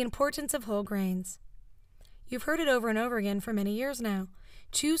 The importance of whole grains. You've heard it over and over again for many years now.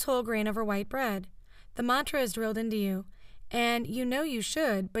 Choose whole grain over white bread. The mantra is drilled into you, and you know you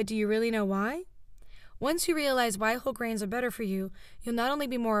should, but do you really know why? Once you realize why whole grains are better for you, you'll not only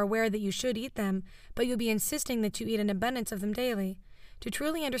be more aware that you should eat them, but you'll be insisting that you eat an abundance of them daily. To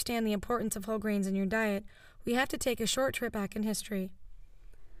truly understand the importance of whole grains in your diet, we have to take a short trip back in history.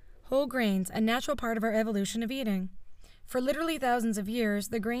 Whole grains, a natural part of our evolution of eating. For literally thousands of years,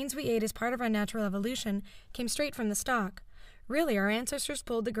 the grains we ate as part of our natural evolution came straight from the stalk. Really, our ancestors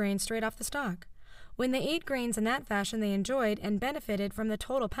pulled the grains straight off the stalk. When they ate grains in that fashion, they enjoyed and benefited from the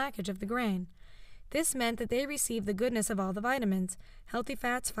total package of the grain. This meant that they received the goodness of all the vitamins, healthy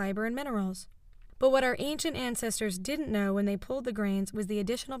fats, fiber, and minerals. But what our ancient ancestors didn't know when they pulled the grains was the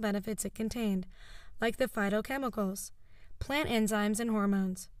additional benefits it contained, like the phytochemicals, plant enzymes, and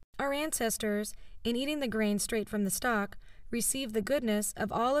hormones. Our ancestors, in eating the grain straight from the stalk, received the goodness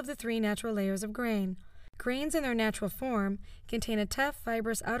of all of the 3 natural layers of grain. Grains in their natural form contain a tough,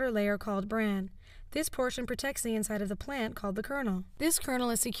 fibrous outer layer called bran. This portion protects the inside of the plant, called the kernel. This kernel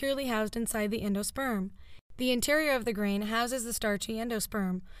is securely housed inside the endosperm. The interior of the grain houses the starchy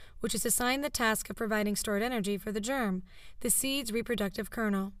endosperm, which is assigned the task of providing stored energy for the germ, the seed's reproductive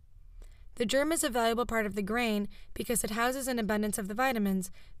kernel. The germ is a valuable part of the grain because it houses an abundance of the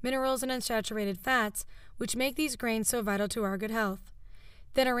vitamins, minerals, and unsaturated fats, which make these grains so vital to our good health.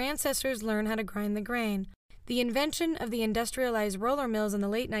 Then our ancestors learned how to grind the grain. The invention of the industrialized roller mills in the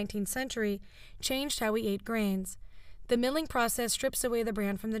late 19th century changed how we ate grains. The milling process strips away the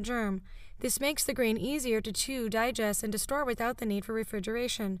bran from the germ. This makes the grain easier to chew, digest, and to store without the need for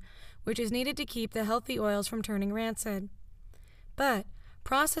refrigeration, which is needed to keep the healthy oils from turning rancid. But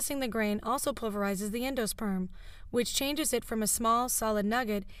processing the grain also pulverizes the endosperm, which changes it from a small, solid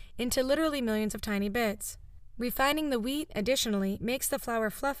nugget into literally millions of tiny bits. Refining the wheat, additionally, makes the flour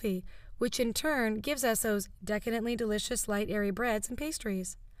fluffy, which in turn gives us those decadently delicious light, airy breads and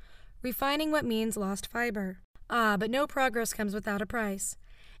pastries. Refining what means lost fiber. But no progress comes without a price.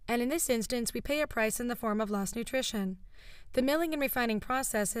 And in this instance, we pay a price in the form of lost nutrition. The milling and refining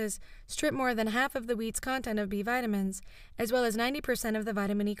processes strip more than half of the wheat's content of B vitamins, as well as 90% of the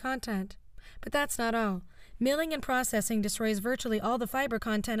vitamin E content. But that's not all. Milling and processing destroys virtually all the fiber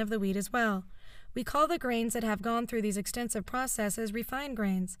content of the wheat as well. We call the grains that have gone through these extensive processes refined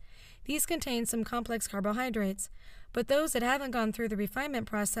grains. These contain some complex carbohydrates, but those that haven't gone through the refinement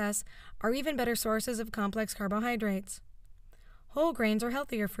process are even better sources of complex carbohydrates. Whole grains are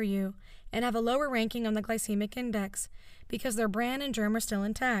healthier for you and have a lower ranking on the glycemic index because their bran and germ are still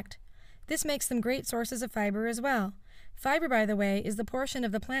intact. This makes them great sources of fiber as well. Fiber, by the way, is the portion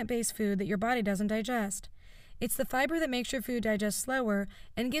of the plant-based food that your body doesn't digest. It's the fiber that makes your food digest slower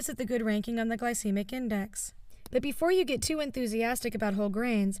and gives it the good ranking on the glycemic index. But before you get too enthusiastic about whole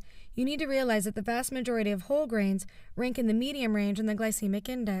grains, you need to realize that the vast majority of whole grains rank in the medium range in the glycemic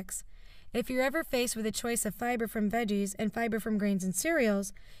index. If you're ever faced with a choice of fiber from veggies and fiber from grains and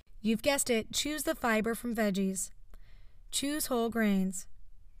cereals, you've guessed it, choose the fiber from veggies. Choose whole grains.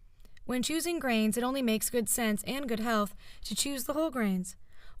 When choosing grains, it only makes good sense and good health to choose the whole grains.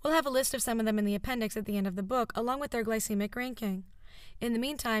 We'll have a list of some of them in the appendix at the end of the book, along with their glycemic ranking. In the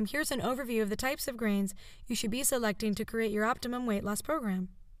meantime, here's an overview of the types of grains you should be selecting to create your optimum weight loss program.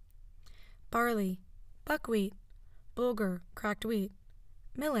 Barley, buckwheat, bulgur, cracked wheat,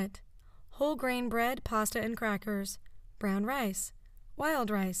 millet, whole grain bread, pasta and crackers, brown rice, wild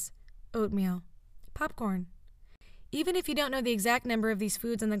rice, oatmeal, popcorn. Even if you don't know the exact number of these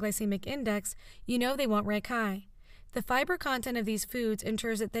foods on the glycemic index, you know they won't rank high. The fiber content of these foods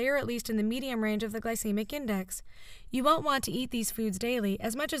ensures that they are at least in the medium range of the glycemic index. You won't want to eat these foods daily,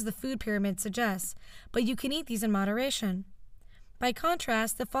 as much as the food pyramid suggests, but you can eat these in moderation. By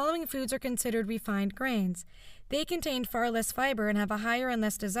contrast, the following foods are considered refined grains. They contain far less fiber and have a higher and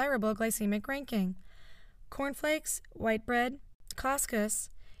less desirable glycemic ranking. Cornflakes, white bread, couscous,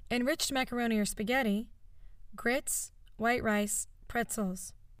 enriched macaroni or spaghetti, grits, white rice,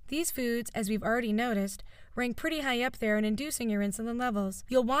 pretzels. These foods, as we've already noticed, rank pretty high up there in inducing your insulin levels.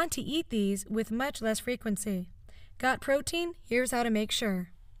 You'll want to eat these with much less frequency. Got protein? Here's how to make sure.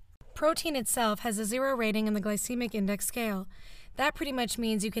 Protein itself has a 0 rating on the glycemic index scale. That pretty much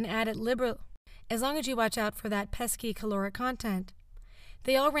means you can add it liberal, as long as you watch out for that pesky caloric content.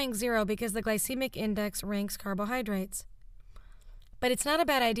 They all rank 0 because the glycemic index ranks carbohydrates. But it's not a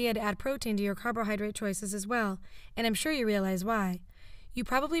bad idea to add protein to your carbohydrate choices as well, and I'm sure you realize why. You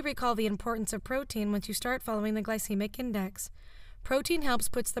probably recall the importance of protein once you start following the glycemic index. Protein helps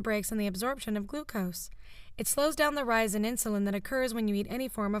puts the brakes on the absorption of glucose. It slows down the rise in insulin that occurs when you eat any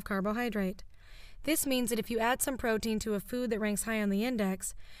form of carbohydrate. This means that if you add some protein to a food that ranks high on the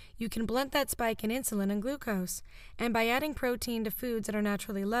index, you can blunt that spike in insulin and glucose. And by adding protein to foods that are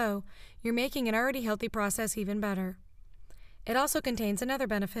naturally low, you're making an already healthy process even better. It also contains another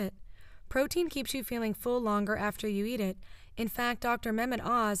benefit. Protein keeps you feeling full longer after you eat it. In fact, Dr. Mehmet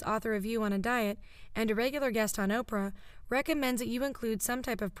Oz, author of You on a Diet and a regular guest on Oprah, recommends that you include some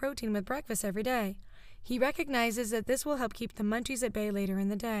type of protein with breakfast every day. He recognizes that this will help keep the munchies at bay later in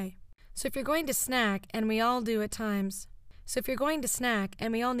the day. So if you're going to snack, and we all need to at times,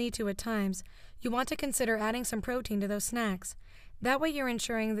 you want to consider adding some protein to those snacks. That way you're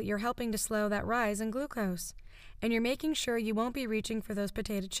ensuring that you're helping to slow that rise in glucose. And you're making sure you won't be reaching for those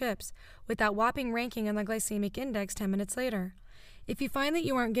potato chips with that whopping ranking on the glycemic index 10 minutes later. If you find that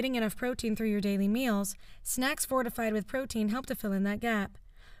you aren't getting enough protein through your daily meals, snacks fortified with protein help to fill in that gap.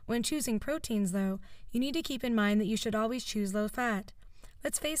 When choosing proteins, though, you need to keep in mind that you should always choose low fat.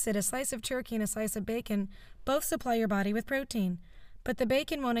 Let's face it, a slice of turkey and a slice of bacon both supply your body with protein. But the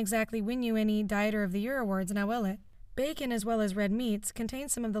bacon won't exactly win you any Dieter of the Year awards, now will it? Bacon, as well as red meats, contain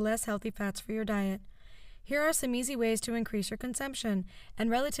some of the less healthy fats for your diet. Here are some easy ways to increase your consumption,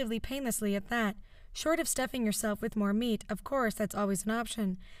 and relatively painlessly at that. Short of stuffing yourself with more meat, of course, that's always an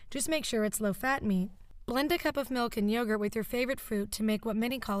option. Just make sure it's low-fat meat. Blend a cup of milk and yogurt with your favorite fruit to make what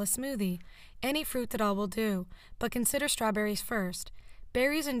many call a smoothie. Any fruit at all will do, but consider strawberries first.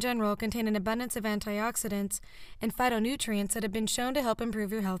 Berries in general contain an abundance of antioxidants and phytonutrients that have been shown to help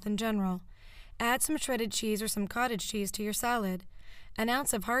improve your health in general. Add some shredded cheese or some cottage cheese to your salad. An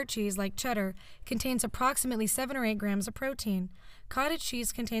ounce of hard cheese, like cheddar, contains approximately 7 or 8 grams of protein. Cottage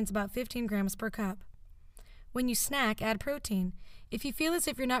cheese contains about 15 grams per cup. When you snack, add protein. If you feel as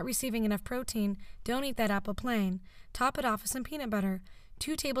if you're not receiving enough protein, don't eat that apple plain. Top it off with some peanut butter.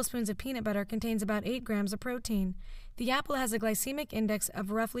 2 tablespoons of peanut butter contains about 8 grams of protein. The apple has a glycemic index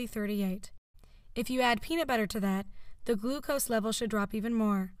of roughly 38. If you add peanut butter to that, the glucose level should drop even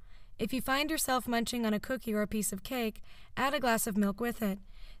more. If you find yourself munching on a cookie or a piece of cake, add a glass of milk with it.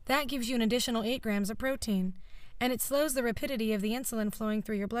 That gives you an additional 8 grams of protein, and it slows the rapidity of the insulin flowing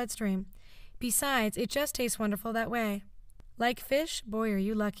through your bloodstream. Besides, it just tastes wonderful that way. Like fish? Boy, are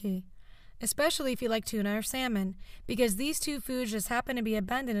you lucky. Especially if you like tuna or salmon, because these two foods just happen to be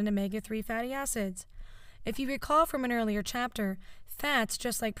abundant in omega-3 fatty acids. If you recall from an earlier chapter, fats,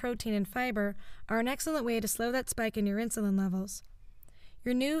 just like protein and fiber, are an excellent way to slow that spike in your insulin levels.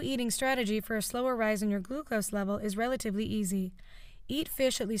 Your new eating strategy for a slower rise in your glucose level is relatively easy. Eat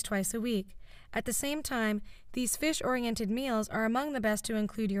fish at least twice a week. At the same time, these fish-oriented meals are among the best to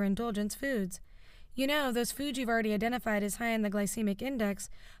include your indulgence foods. You know, those foods you've already identified as high in the glycemic index,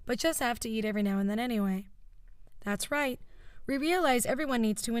 but just have to eat every now and then anyway. That's right. We realize everyone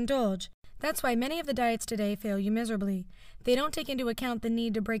needs to indulge. That's why many of the diets today fail you miserably. They don't take into account the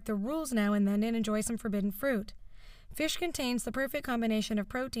need to break the rules now and then and enjoy some forbidden fruit. Fish contains the perfect combination of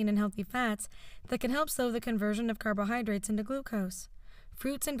protein and healthy fats that can help slow the conversion of carbohydrates into glucose.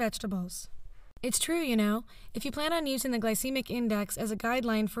 fruits and vegetables. It's true, you know. If you plan on using the glycemic index as a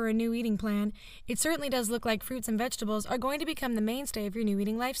guideline for a new eating plan, it certainly does look like fruits and vegetables are going to become the mainstay of your new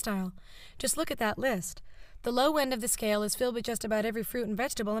eating lifestyle. Just look at that list. The low end of the scale is filled with just about every fruit and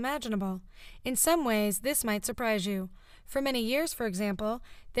vegetable imaginable. In some ways, this might surprise you. For many years, for example,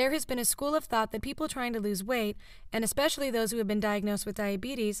 there has been a school of thought that people trying to lose weight, and especially those who have been diagnosed with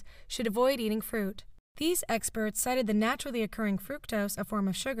diabetes, should avoid eating fruit. These experts cited the naturally occurring fructose, a form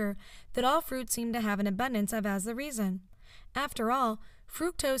of sugar, that all fruits seem to have an abundance of as the reason. After all,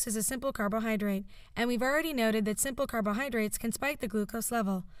 fructose is a simple carbohydrate, and we've already noted that simple carbohydrates can spike the glucose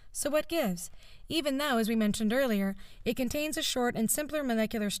level. So what gives? Even though, as we mentioned earlier, it contains a short and simpler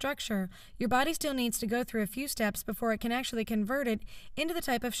molecular structure, your body still needs to go through a few steps before it can actually convert it into the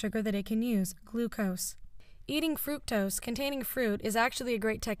type of sugar that it can use, glucose. Eating fructose containing fruit is actually a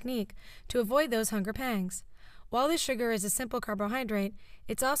great technique to avoid those hunger pangs. While this sugar is a simple carbohydrate,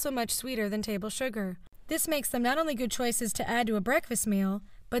 it's also much sweeter than table sugar. This makes them not only good choices to add to a breakfast meal,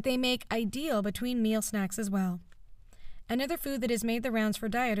 but they make ideal between meal snacks as well. Another food that has made the rounds for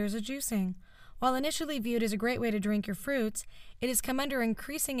dieters is juicing. While initially viewed as a great way to drink your fruits, it has come under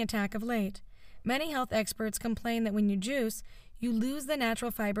increasing attack of late. Many health experts complain that when you juice, you lose the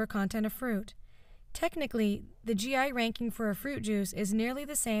natural fiber content of fruit. Technically, the GI ranking for a fruit juice is nearly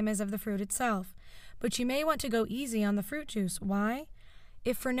the same as of the fruit itself, but you may want to go easy on the fruit juice. Why?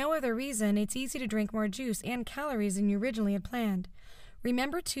 If for no other reason, it's easy to drink more juice and calories than you originally had planned.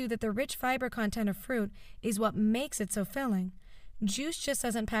 Remember, too, that the rich fiber content of fruit is what makes it so filling. Juice just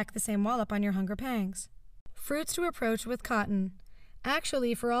doesn't pack the same wallop on your hunger pangs. Fruits to approach with caution.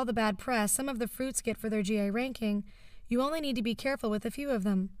 Actually, for all the bad press some of the fruits get for their GI ranking, you only need to be careful with a few of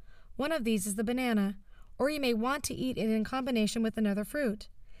them. One of these is the banana, or you may want to eat it in combination with another fruit.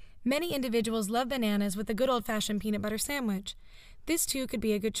 Many individuals love bananas with a good old-fashioned peanut butter sandwich. This too could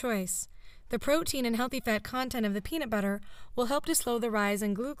be a good choice. The protein and healthy fat content of the peanut butter will help to slow the rise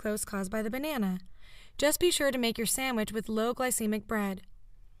in glucose caused by the banana. Just be sure to make your sandwich with low glycemic bread.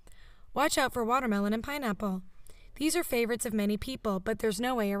 Watch out for watermelon and pineapple. These are favorites of many people, but there's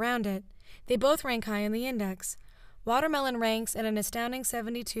no way around it. They both rank high in the index. Watermelon ranks at an astounding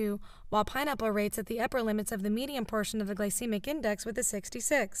 72, while pineapple rates at the upper limits of the medium portion of the glycemic index with a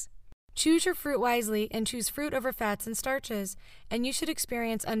 66. Choose your fruit wisely and choose fruit over fats and starches, and you should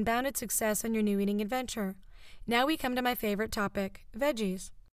experience unbounded success on your new eating adventure. Now we come to my favorite topic, veggies.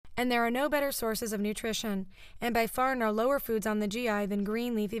 And there are no better sources of nutrition, and by far no lower foods on the GI than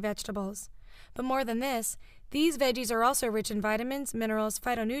green leafy vegetables. But more than this, these veggies are also rich in vitamins, minerals,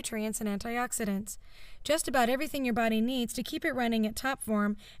 phytonutrients, and antioxidants. Just about everything your body needs to keep it running at top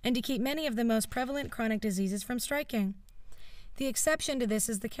form and to keep many of the most prevalent chronic diseases from striking. The exception to this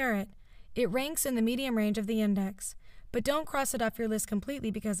is the carrot. It ranks in the medium range of the index. But don't cross it off your list completely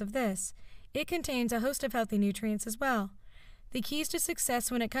because of this. It contains a host of healthy nutrients as well. The keys to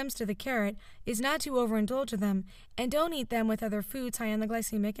success when it comes to the carrot is not to overindulge them, and don't eat them with other foods high on the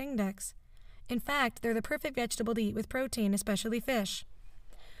glycemic index. In fact, they're the perfect vegetable to eat with protein, especially fish.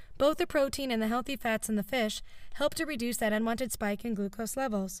 Both the protein and the healthy fats in the fish help to reduce that unwanted spike in glucose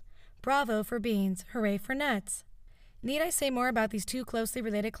levels. Bravo for beans, hooray for nuts. Need I say more about these two closely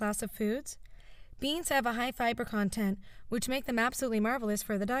related class of foods? Beans have a high fiber content, which make them absolutely marvelous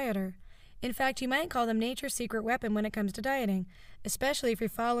for the dieter. In fact, you might call them nature's secret weapon when it comes to dieting, especially if you're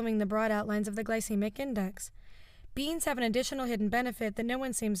following the broad outlines of the glycemic index. Beans have an additional hidden benefit that no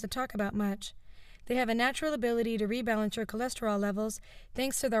one seems to talk about much. They have a natural ability to rebalance your cholesterol levels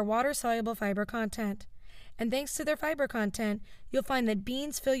thanks to their water-soluble fiber content. And thanks to their fiber content, you'll find that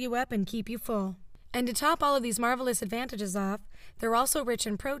beans fill you up and keep you full. And to top all of these marvelous advantages off, they're also rich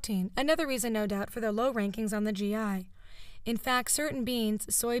in protein, another reason no doubt for their low rankings on the GI. In fact, certain beans,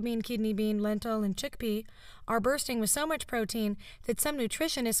 soybean, kidney bean, lentil, and chickpea, are bursting with so much protein that some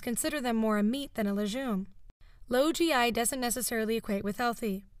nutritionists consider them more a meat than a legume. Low GI doesn't necessarily equate with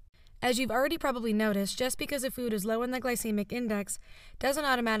healthy. As you've already probably noticed, just because a food is low in the glycemic index doesn't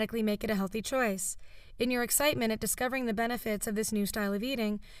automatically make it a healthy choice. In your excitement at discovering the benefits of this new style of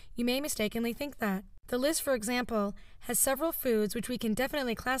eating, you may mistakenly think that. The list, for example, has several foods which we can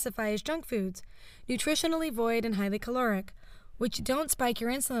definitely classify as junk foods, nutritionally void and highly caloric, which don't spike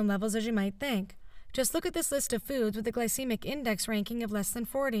your insulin levels as you might think. Just look at this list of foods with a glycemic index ranking of less than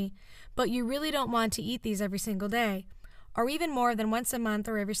 40, but you really don't want to eat these every single day, or even more than once a month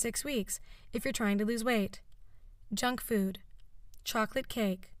or every 6 weeks if you're trying to lose weight. Junk food. Chocolate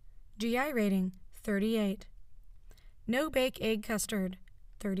cake. GI rating, 38. No-bake egg custard,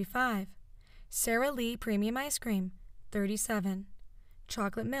 35. Sara Lee premium ice cream, 37.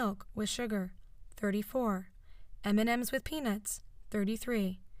 Chocolate milk with sugar, 34. M&Ms with peanuts,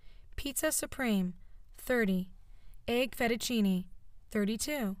 33. Pizza Supreme, 30. Egg fettuccine,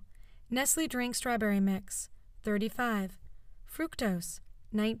 32. Nestle drink strawberry mix, 35. Fructose,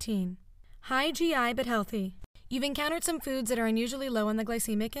 19. High GI but healthy. You've encountered some foods that are unusually low on the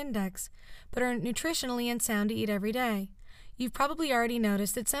glycemic index, but are nutritionally unsound to eat every day. You've probably already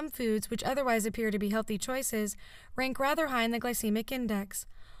noticed that some foods, which otherwise appear to be healthy choices, rank rather high in the glycemic index.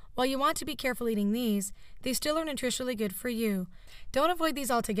 While you want to be careful eating these, they still are nutritionally good for you. Don't avoid these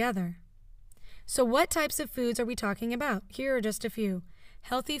altogether. So what types of foods are we talking about? Here are just a few.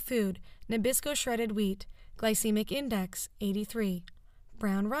 Healthy food, Nabisco shredded wheat, glycemic index, 83.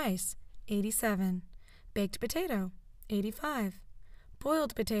 Brown rice, 87. Baked potato, 85.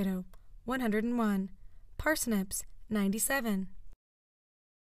 Boiled potato, 101. Parsnips, 97.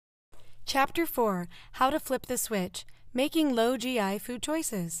 Chapter 4. How to Flip the Switch. Making Low GI Food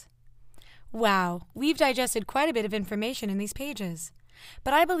Choices. Wow, we've digested quite a bit of information in these pages.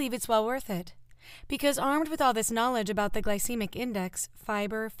 But I believe it's well worth it. Because armed with all this knowledge about the glycemic index,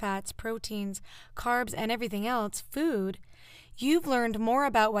 fiber, fats, proteins, carbs, and everything else, food, you've learned more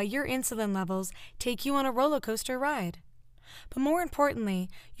about why your insulin levels take you on a roller coaster ride. But more importantly,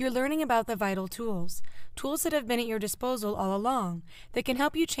 you're learning about the vital tools that have been at your disposal all along, that can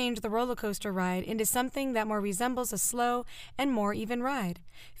help you change the roller coaster ride into something that more resembles a slow and more even ride,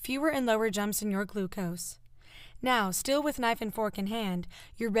 fewer and lower jumps in your glucose. Now, still with knife and fork in hand,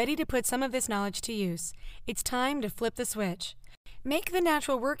 you're ready to put some of this knowledge to use. It's time to flip the switch. Make the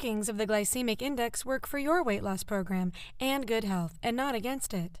natural workings of the glycemic index work for your weight loss program and good health, and not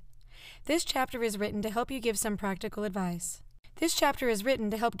against it. This chapter is written to help you give some practical advice. Some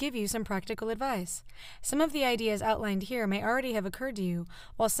of the ideas outlined here may already have occurred to you,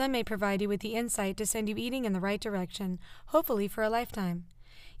 while some may provide you with the insight to send you eating in the right direction, hopefully for a lifetime.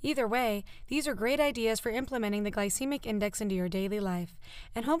 Either way, these are great ideas for implementing the glycemic index into your daily life,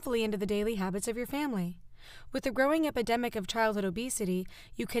 and hopefully into the daily habits of your family. With the growing epidemic of childhood obesity,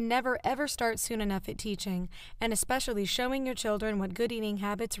 you can never ever start soon enough at teaching, and especially showing your children what good eating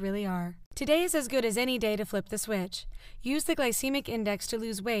habits really are. Today is as good as any day to flip the switch. Use the glycemic index to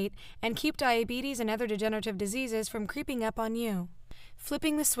lose weight and keep diabetes and other degenerative diseases from creeping up on you.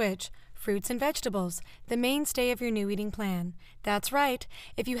 Flipping the switch. Fruits and vegetables, the mainstay of your new eating plan. That's right.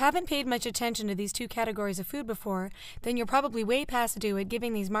 If you haven't paid much attention to these two categories of food before, then you're probably way past due at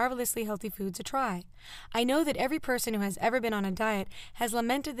giving these marvelously healthy foods a try. I know that every person who has ever been on a diet has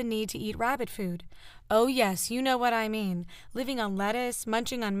lamented the need to eat rabbit food. Oh yes, you know what I mean. Living on lettuce,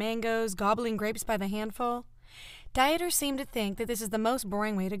 munching on mangoes, gobbling grapes by the handful. Dieters seem to think that this is the most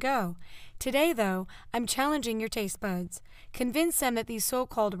boring way to go. Today, though, I'm challenging your taste buds. Convince them that these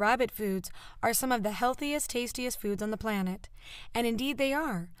so-called rabbit foods are some of the healthiest, tastiest foods on the planet. And indeed they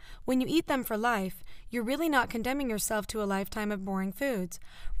are. When you eat them for life, you're really not condemning yourself to a lifetime of boring foods.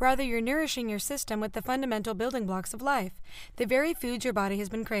 Rather, you're nourishing your system with the fundamental building blocks of life, the very foods your body has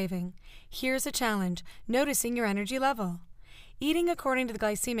been craving. Here's a challenge: noticing your energy level. Eating according to the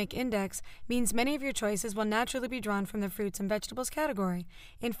glycemic index means many of your choices will naturally be drawn from the fruits and vegetables category.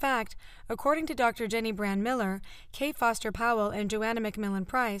 In fact, according to Dr. Jenny Brand Miller, Kay Foster Powell, and Joanna McMillan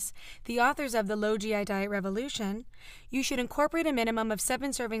Price, the authors of the Low GI Diet Revolution, you should incorporate a minimum of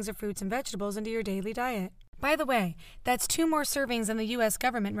 7 servings of fruits and vegetables into your daily diet. By the way, that's 2 more servings than the U.S.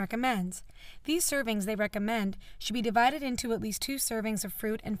 government recommends. These servings they recommend should be divided into at least 2 servings of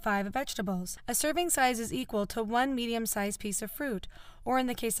fruit and 5 of vegetables. A serving size is equal to 1 medium-sized piece of fruit, or in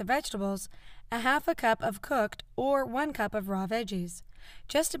the case of vegetables, a half a cup of cooked or 1 cup of raw veggies.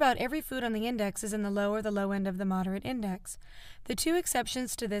 Just about every food on the index is in the low or the low end of the moderate index. The 2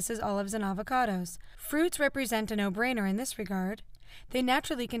 exceptions to this is olives and avocados. Fruits represent a no-brainer in this regard. They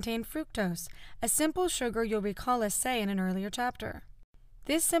naturally contain fructose, a simple sugar you'll recall us say in an earlier chapter.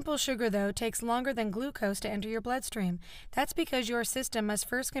 This simple sugar, though, takes longer than glucose to enter your bloodstream. That's because your system must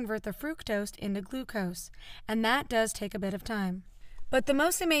first convert the fructose into glucose, and that does take a bit of time. But the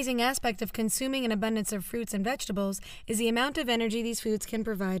most amazing aspect of consuming an abundance of fruits and vegetables is the amount of energy these foods can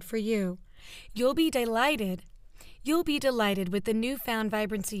provide for you. You'll be delighted with the newfound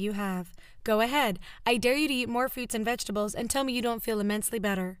vibrancy you have. Go ahead. I dare you to eat more fruits and vegetables and tell me you don't feel immensely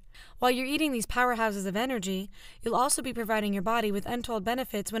better. While you're eating these powerhouses of energy, you'll also be providing your body with untold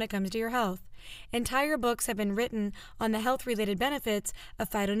benefits when it comes to your health. Entire books have been written on the health-related benefits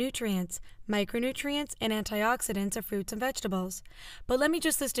of phytonutrients, micronutrients, and antioxidants of fruits and vegetables. But let me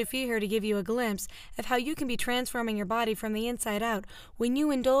just list a few here to give you a glimpse of how you can be transforming your body from the inside out when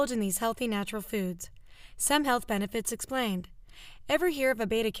you indulge in these healthy natural foods. Some health benefits explained. Ever hear of a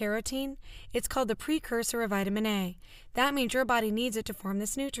beta-carotene? It's called the precursor of vitamin A. That means your body needs it to form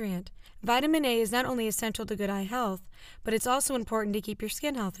this nutrient. Vitamin A is not only essential to good eye health, but it's also important to keep your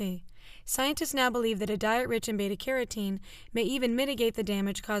skin healthy. Scientists now believe that a diet rich in beta-carotene may even mitigate the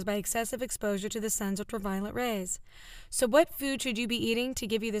damage caused by excessive exposure to the sun's ultraviolet rays. So what food should you be eating to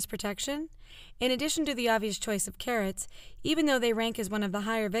give you this protection? In addition to the obvious choice of carrots, even though they rank as one of the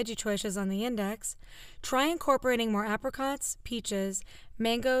higher veggie choices on the index, try incorporating more apricots, peaches,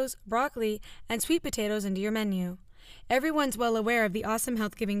 mangoes, broccoli, and sweet potatoes into your menu. Everyone's well aware of the awesome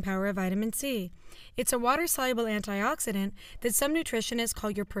health-giving power of vitamin C. It's a water-soluble antioxidant that some nutritionists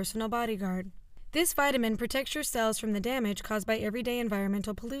call your personal bodyguard. This vitamin protects your cells from the damage caused by everyday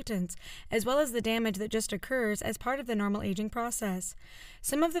environmental pollutants, as well as the damage that just occurs as part of the normal aging process.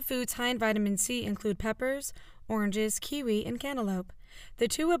 Some of the foods high in vitamin C include peppers, oranges, kiwi, and cantaloupe. The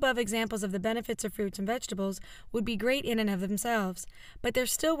two above examples of the benefits of fruits and vegetables would be great in and of themselves, but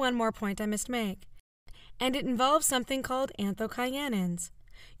there's still one more point I must make. And it involves something called anthocyanins.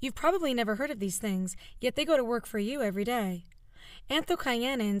 You've probably never heard of these things, yet they go to work for you every day.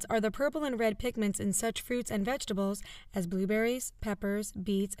 Anthocyanins are the purple and red pigments in such fruits and vegetables as blueberries, peppers,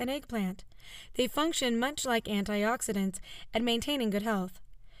 beets, and eggplant. They function much like antioxidants at maintaining good health.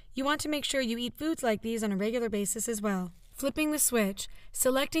 You want to make sure you eat foods like these on a regular basis as well. Flipping the switch,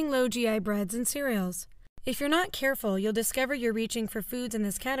 selecting low GI breads and cereals. If you're not careful, you'll discover you're reaching for foods in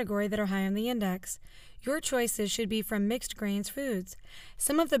this category that are high on the index. Your choices should be from mixed grains foods.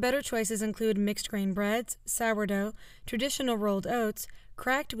 Some of the better choices include mixed grain breads, sourdough, traditional rolled oats,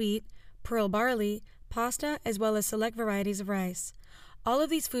 cracked wheat, pearl barley, pasta, as well as select varieties of rice. All of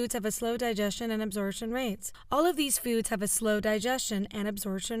these foods have a slow digestion and absorption rate,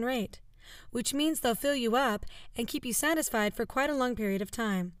 which means they'll fill you up and keep you satisfied for quite a long period of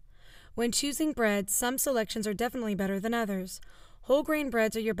time. When choosing breads, some selections are definitely better than others. Whole grain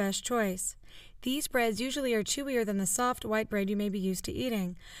breads are your best choice. These breads usually are chewier than the soft white bread you may be used to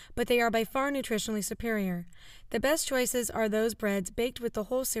eating, but they are by far nutritionally superior. The best choices are those breads baked with the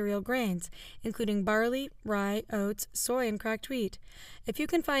whole cereal grains, including barley, rye, oats, soy, and cracked wheat. If you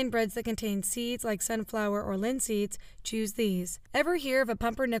can find breads that contain seeds like sunflower or linseeds, choose these. Ever hear of a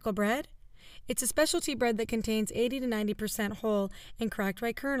pumpernickel bread? It's a specialty bread that contains 80 to 90% whole and cracked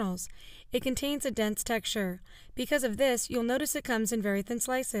white kernels. It contains a dense texture. Because of this, you'll notice it comes in very thin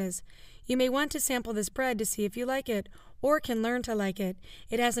slices. You may want to sample this bread to see if you like it, or can learn to like it.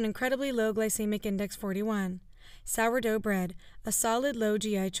 It has an incredibly low glycemic index 41. Sourdough bread, a solid low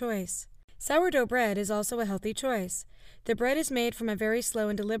GI choice. Sourdough bread is also a healthy choice. The bread is made from a very slow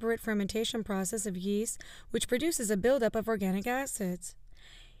and deliberate fermentation process of yeast, which produces a buildup of organic acids.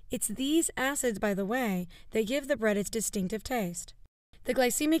 It's these acids, by the way, that give the bread its distinctive taste. The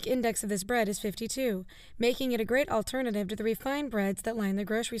glycemic index of this bread is 52, making it a great alternative to the refined breads that line the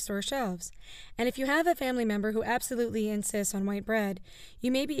grocery store shelves. And if you have a family member who absolutely insists on white bread, you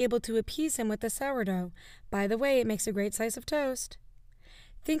may be able to appease him with the sourdough. By the way, it makes a great slice of toast.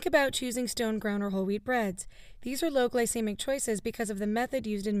 Think about choosing stone-ground or whole wheat breads. These are low glycemic choices because of the method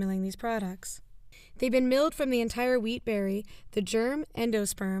used in milling these products. They've been milled from the entire wheat berry, the germ,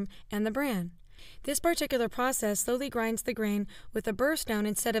 endosperm, and the bran. This particular process slowly grinds the grain with a burr stone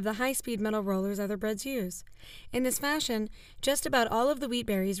instead of the high-speed metal rollers other breads use. In this fashion, just about all of the wheat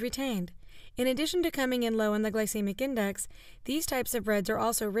berry is retained. In addition to coming in low on the glycemic index, these types of breads are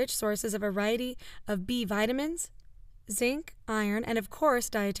also rich sources of a variety of B vitamins, zinc, iron, and of course,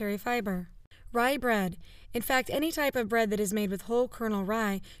 dietary fiber. Rye bread. In fact, any type of bread that is made with whole kernel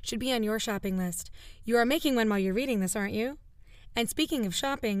rye should be on your shopping list. You are making one while you're reading this, aren't you? And speaking of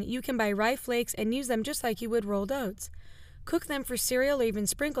shopping, you can buy rye flakes and use them just like you would rolled oats. Cook them for cereal or even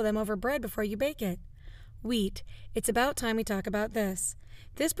sprinkle them over bread before you bake it. Wheat. It's about time we talk about this.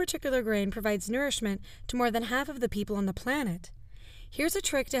 This particular grain provides nourishment to more than half of the people on the planet. Here's a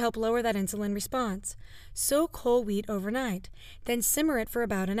trick to help lower that insulin response. Soak whole wheat overnight, then simmer it for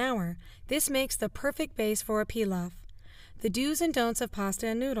about an hour. This makes the perfect base for a pilaf. The do's and don'ts of pasta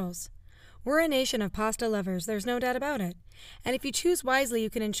and noodles. We're a nation of pasta lovers, there's no doubt about it. And if you choose wisely, you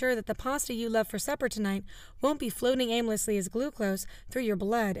can ensure that the pasta you love for supper tonight won't be floating aimlessly as glucose through your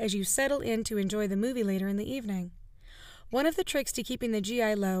blood as you settle in to enjoy the movie later in the evening. One of the tricks to keeping the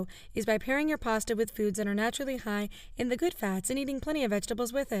GI low is by pairing your pasta with foods that are naturally high in the good fats and eating plenty of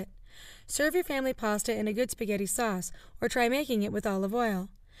vegetables with it. Serve your family pasta in a good spaghetti sauce, or try making it with olive oil.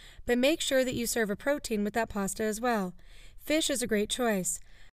 But make sure that you serve a protein with that pasta as well. Fish is a great choice.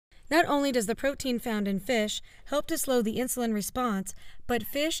 Not only does the protein found in fish help to slow the insulin response, but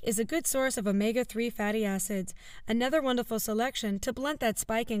fish is a good source of omega-3 fatty acids, another wonderful selection to blunt that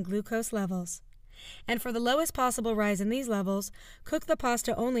spike in glucose levels. And for the lowest possible rise in these levels, cook the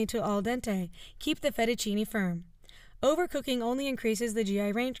pasta only to al dente. Keep the fettuccine firm. Overcooking only increases the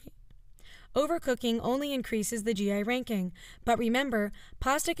GI ranking, but remember,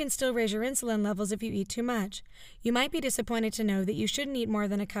 pasta can still raise your insulin levels if you eat too much. You might be disappointed to know that you shouldn't eat more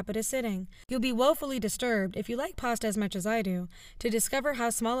than a cup at a sitting. You'll be woefully disturbed, if you like pasta as much as I do, to discover how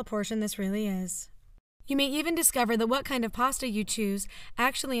small a portion this really is. You may even discover that what kind of pasta you choose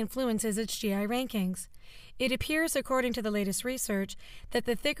actually influences its GI rankings. It appears, according to the latest research, that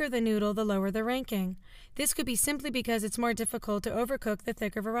the thicker the noodle, the lower the ranking. This could be simply because it's more difficult to overcook the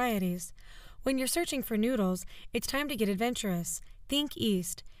thicker varieties. When you're searching for noodles, it's time to get adventurous. Think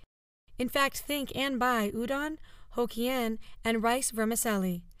East. In fact, think and buy udon, hokkien, and rice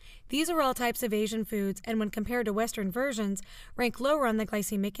vermicelli. These are all types of Asian foods, and when compared to Western versions, rank lower on the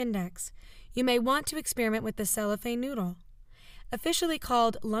glycemic index. You may want to experiment with the cellophane noodle. Officially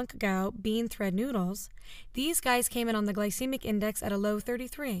called lunk gao bean thread noodles, these guys came in on the glycemic index at a low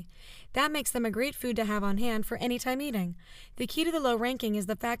 33. That makes them a great food to have on hand for anytime eating. The key to the low ranking is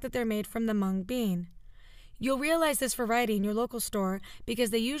the fact that they're made from the mung bean. You'll realize this variety in your local store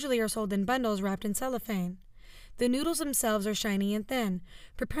because they usually are sold in bundles wrapped in cellophane. The noodles themselves are shiny and thin.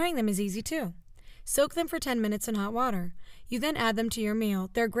 Preparing them is easy too. Soak them for 10 minutes in hot water. You then add them to your meal.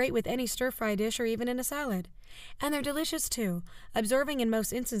 They're great with any stir-fry dish or even in a salad. And they're delicious too, absorbing in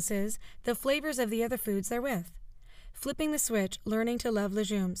most instances the flavors of the other foods they're with. Flipping the switch, learning to love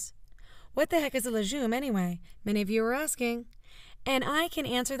legumes. What the heck is a legume anyway? Many of you are asking. And I can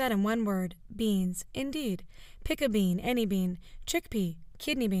answer that in one word: beans. Indeed. Pick a bean, any bean, chickpea,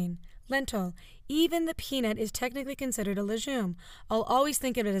 kidney bean, lentil. Even the peanut is technically considered a legume. I'll always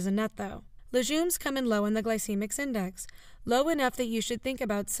think of it as a nut though. Legumes come in low in the glycemic index, low enough that you should think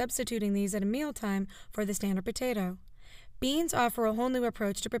about substituting these at a mealtime for the standard potato. Beans offer a whole new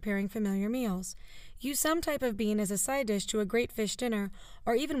approach to preparing familiar meals. Use some type of bean as a side dish to a great fish dinner,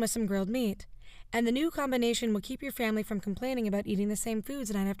 or even with some grilled meat. And the new combination will keep your family from complaining about eating the same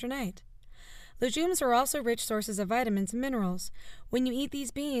foods night after night. Legumes are also rich sources of vitamins and minerals. When you eat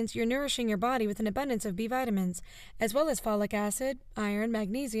these beans, you're nourishing your body with an abundance of B vitamins, as well as folic acid, iron,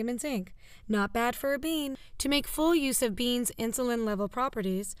 magnesium, and zinc. Not bad for a bean. To make full use of beans' insulin level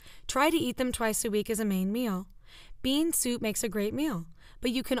properties, try to eat them twice a week as a main meal. Bean soup makes a great meal,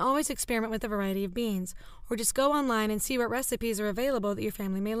 but you can always experiment with a variety of beans, or just go online and see what recipes are available that your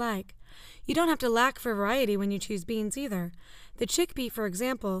family may like. You don't have to lack for variety when you choose beans either. The chickpea, for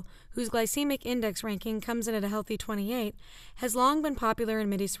example, whose glycemic index ranking comes in at a healthy 28, has long been popular in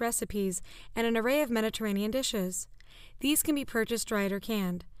Mideast recipes and an array of Mediterranean dishes. These can be purchased dried or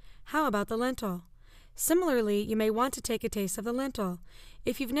canned. How about the lentil? Similarly, you may want to take a taste of the lentil.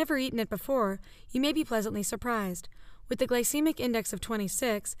 If you've never eaten it before, you may be pleasantly surprised. With the glycemic index of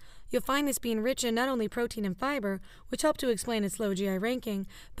 26, you'll find this being rich in not only protein and fiber, which help to explain its low GI ranking,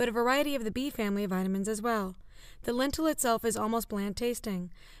 but a variety of the B family of vitamins as well. The lentil itself is almost bland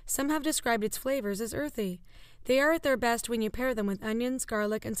tasting. Some have described its flavors as earthy. They are at their best when you pair them with onions,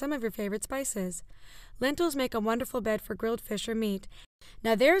 garlic, and some of your favorite spices. Lentils make a wonderful bed for grilled fish or meat.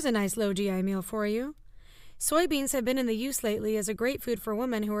 Now there's a nice low GI meal for you. Soybeans have been in the use lately as a great food for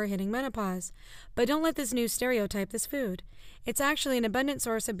women who are hitting menopause. But don't let this news stereotype this food. It's actually an abundant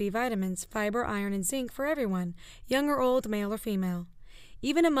source of B vitamins, fiber, iron, and zinc for everyone, young or old, male or female.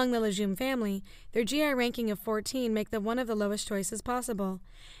 Even among the legume family, their GI ranking of 14 make them one of the lowest choices possible.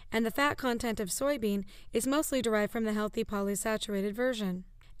 And the fat content of soybean is mostly derived from the healthy polyunsaturated version.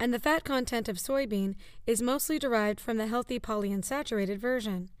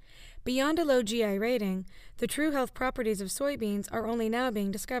 Beyond a low GI rating, the true health properties of soybeans are only now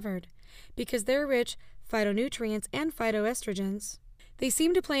being discovered. Because they're rich phytonutrients and phytoestrogens, they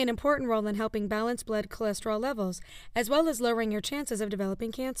seem to play an important role in helping balance blood cholesterol levels, as well as lowering your chances of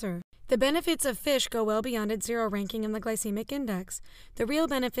developing cancer. The benefits of fish go well beyond its 0 ranking in the glycemic index. The real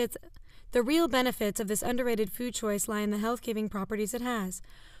benefits of this underrated food choice lie in the health-giving properties it has.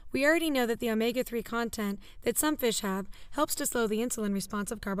 We already know that the omega-3 content that some fish have helps to slow the insulin response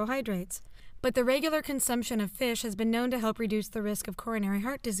of carbohydrates. But the regular consumption of fish has been known to help reduce the risk of coronary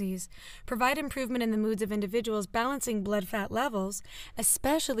heart disease, provide improvement in the moods of individuals balancing blood fat levels,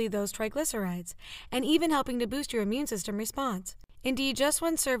 especially those triglycerides, and even helping to boost your immune system response. Indeed, just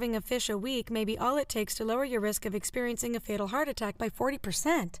one serving of fish a week may be all it takes to lower your risk of experiencing a fatal heart attack by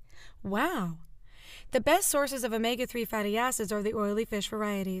 40%. Wow! The best sources of omega-3 fatty acids are the oily fish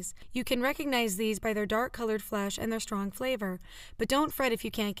varieties. You can recognize these by their dark-colored flesh and their strong flavor, but don't fret if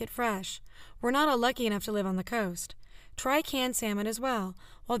you can't get fresh. We're not all lucky enough to live on the coast. Try canned salmon as well.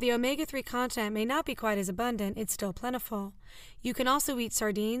 While the omega-3 content may not be quite as abundant, it's still plentiful. You can also eat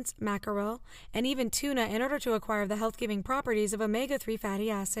sardines, mackerel, and even tuna in order to acquire the health-giving properties of omega-3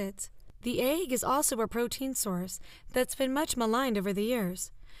 fatty acids. The egg is also a protein source that's been much maligned over the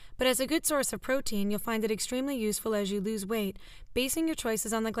years. But as a good source of protein, you'll find it extremely useful as you lose weight, basing your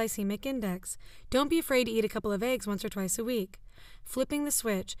choices on the glycemic index. Don't be afraid to eat a couple of eggs once or twice a week. Flipping the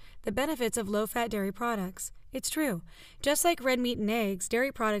switch, the benefits of low-fat dairy products. It's true. Just like red meat and eggs,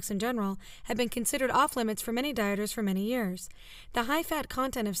 dairy products in general have been considered off-limits for many dieters for many years. The high-fat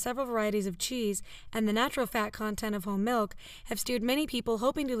content of several varieties of cheese and the natural fat content of whole milk have steered many people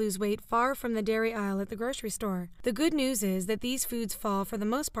hoping to lose weight far from the dairy aisle at the grocery store. The good news is that these foods fall, for the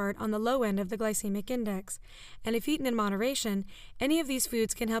most part, on the low end of the glycemic index. And if eaten in moderation, any of these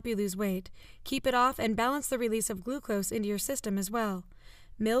foods can help you lose weight, keep it off, and balance the release of glucose into your system as well.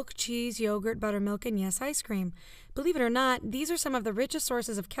 Milk, cheese, yogurt, buttermilk, and yes, ice cream. Believe it or not, these are some of the richest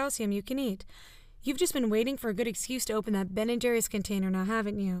sources of calcium you can eat. You've just been waiting for a good excuse to open that Ben & Jerry's container now,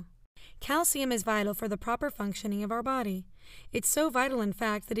 haven't you? Calcium is vital for the proper functioning of our body. It's so vital, in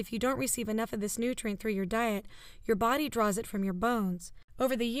fact, that if you don't receive enough of this nutrient through your diet, your body draws it from your bones.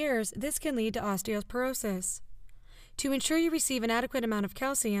 Over the years, this can lead to osteoporosis. To ensure you receive an adequate amount of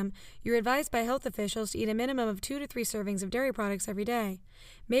calcium, you're advised by health officials to eat a minimum of 2 to 3 servings of dairy products every day.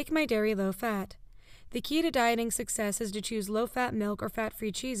 Make my dairy low-fat. The key to dieting success is to choose low-fat milk or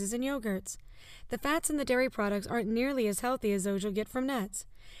fat-free cheeses and yogurts. The fats in the dairy products aren't nearly as healthy as those you'll get from nuts.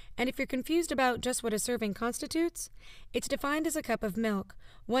 And if you're confused about just what a serving constitutes, it's defined as a cup of milk,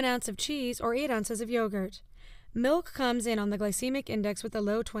 1 ounce of cheese, or 8 ounces of yogurt. Milk comes in on the glycemic index with a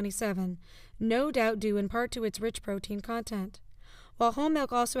low 27, no doubt due in part to its rich protein content. While whole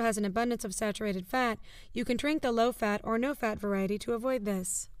milk also has an abundance of saturated fat, you can drink the low-fat or no-fat variety to avoid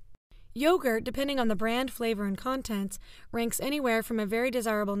this. Yogurt, depending on the brand, flavor, and contents, ranks anywhere from a very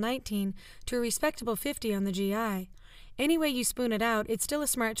desirable 19 to a respectable 50 on the GI. Any way you spoon it out, it's still a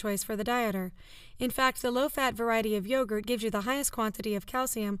smart choice for the dieter. In fact, the low-fat variety of yogurt gives you the highest quantity of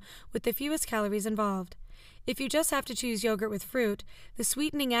calcium with the fewest calories involved. If you just have to choose yogurt with fruit, the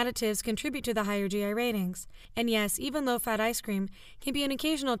sweetening additives contribute to the higher GI ratings. And yes, even low-fat ice cream can be an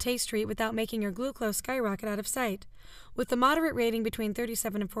occasional taste treat without making your glucose skyrocket out of sight. With the moderate rating between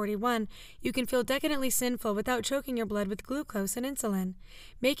 37 and 41, you can feel decadently sinful without choking your blood with glucose and insulin.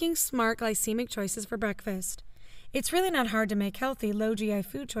 Making smart glycemic choices for breakfast. It's really not hard to make healthy, low GI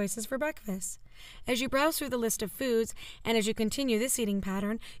food choices for breakfast. As you browse through the list of foods, and as you continue this eating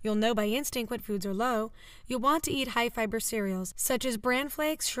pattern, you'll know by instinct what foods are low. You'll want to eat high-fiber cereals, such as bran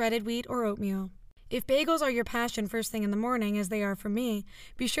flakes, shredded wheat, or oatmeal. If bagels are your passion first thing in the morning, as they are for me,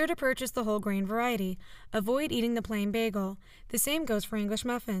 be sure to purchase the whole grain variety. Avoid eating the plain bagel. The same goes for English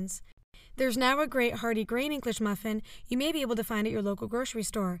muffins. There's now a great hearty grain English muffin you may be able to find at your local grocery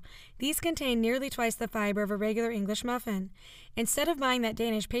store. These contain nearly twice the fiber of a regular English muffin. Instead of buying that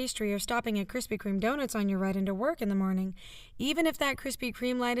Danish pastry or stopping at Krispy Kreme donuts on your ride into work in the morning, even if that Krispy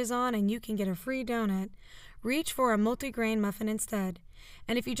Kreme light is on and you can get a free donut, reach for a multigrain muffin instead.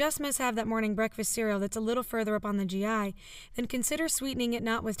 And if you just must have that morning breakfast cereal that's a little further up on the GI, then consider sweetening it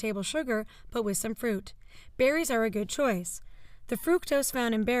not with table sugar, but with some fruit. Berries are a good choice. The fructose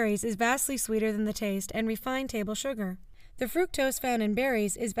found in berries is vastly sweeter than the taste and refined table sugar. The fructose found in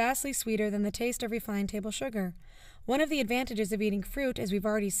berries is vastly sweeter than the taste of refined table sugar. One of the advantages of eating fruit, as we've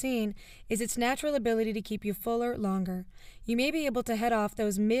already seen, is its natural ability to keep you fuller longer. You may be able to head off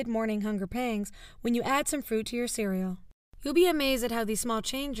those mid-morning hunger pangs when you add some fruit to your cereal. You'll be amazed at how these small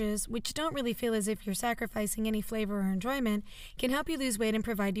changes, which don't really feel as if you're sacrificing any flavor or enjoyment, can help you lose weight and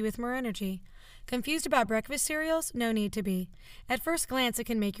provide you with more energy. Confused about breakfast cereals? No need to be. At first glance, it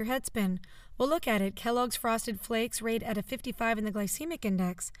can make your head spin. Well, look at it. Kellogg's Frosted Flakes rate at a 55 in the glycemic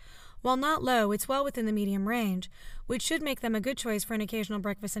index. While not low, it's well within the medium range, which should make them a good choice for an occasional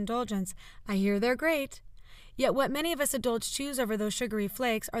breakfast indulgence. I hear they're great. Yet what many of us adults choose over those sugary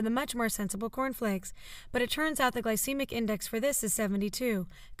flakes are the much more sensible cornflakes. But it turns out the glycemic index for this is 72.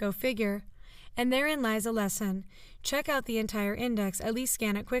 Go figure. And therein lies a lesson. Check out the entire index, at least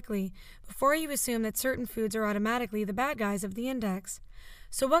scan it quickly, before you assume that certain foods are automatically the bad guys of the index.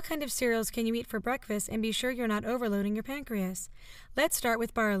 So what kind of cereals can you eat for breakfast and be sure you're not overloading your pancreas? Let's start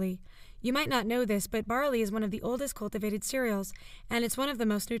with barley. You might not know this, but barley is one of the oldest cultivated cereals, and it's one of the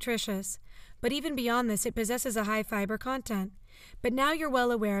most nutritious. But even beyond this, it possesses a high fiber content. But now you're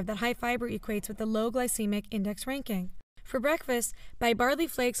well aware that high fiber equates with the low glycemic index ranking. For breakfast, buy barley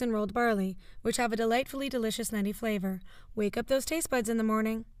flakes and rolled barley, which have a delightfully delicious nutty flavor. Wake up those taste buds in the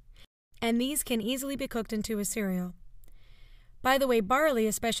morning. And these can easily be cooked into a cereal. By the way, barley,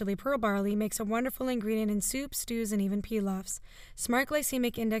 especially pearl barley, makes a wonderful ingredient in soups, stews, and even pilafs. Smart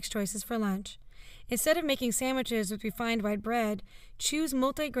glycemic index choices for lunch. Instead of making sandwiches with refined white bread, choose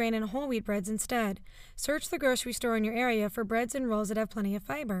multigrain and whole wheat breads instead. Search the grocery store in your area for breads and rolls that have plenty of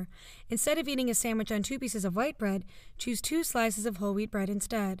fiber. Instead of eating a sandwich on 2 pieces of white bread, choose 2 slices of whole wheat bread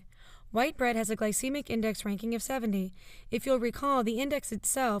instead. White bread has a glycemic index ranking of 70. If you'll recall, the index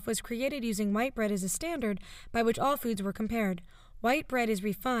itself was created using white bread as a standard by which all foods were compared. White bread is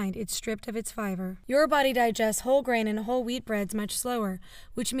refined, it's stripped of its fiber. Your body digests whole grain and whole wheat breads much slower,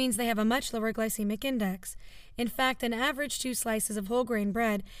 which means they have a much lower glycemic index. In fact, an average 2 slices of whole grain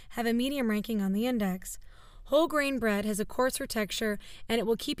bread have a medium ranking on the index. Whole grain bread has a coarser texture, and it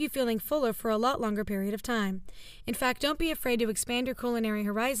will keep you feeling fuller for a lot longer period of time. In fact, don't be afraid to expand your culinary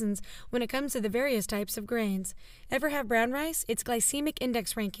horizons when it comes to the various types of grains. Ever have brown rice? Its glycemic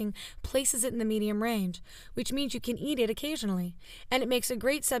index ranking places it in the medium range, which means you can eat it occasionally. And it makes a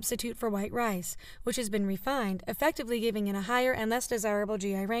great substitute for white rice, which has been refined, effectively giving it a higher and less desirable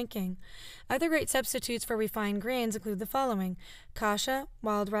GI ranking. Other great substitutes for refined grains include the following: kasha,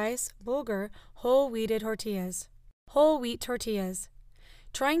 wild rice, bulgur, whole wheated tortillas. Whole wheat tortillas.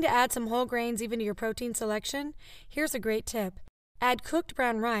 Trying to add some whole grains even to your protein selection? Here's a great tip. Add cooked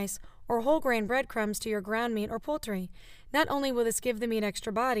brown rice or whole grain breadcrumbs to your ground meat or poultry. Not only will this give the meat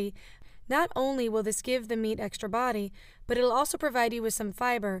extra body, but it'll also provide you with some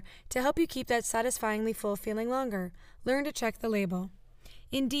fiber to help you keep that satisfyingly full feeling longer. Learn to check the label.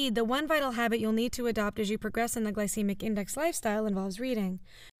 Indeed, the one vital habit you'll need to adopt as you progress in the glycemic index lifestyle involves reading.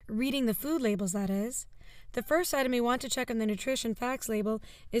 Reading the food labels, that is. The first item you want to check on the nutrition facts label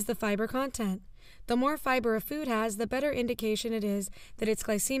is the fiber content. The more fiber a food has, the better indication it is that its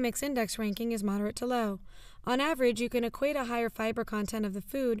glycemic index ranking is moderate to low. On average, you can equate a higher fiber content of the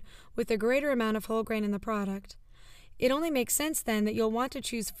food with a greater amount of whole grain in the product. It only makes sense then that you'll want to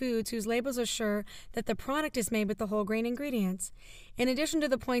choose foods whose labels assure that the product is made with the whole grain ingredients. In addition to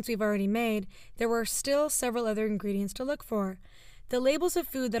the points we've already made, there were still several other ingredients to look for. The labels of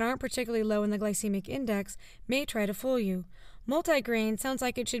food that aren't particularly low in the glycemic index may try to fool you. Multigrain sounds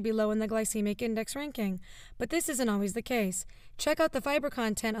like it should be low in the glycemic index ranking, but this isn't always the case. Check out the fiber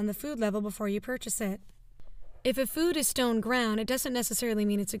content on the food level before you purchase it. If a food is stone ground, it doesn't necessarily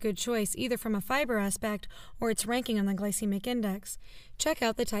mean it's a good choice, either from a fiber aspect or its ranking on the glycemic index. Check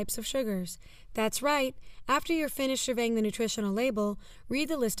out the types of sugars. That's right. After you're finished surveying the nutritional label, read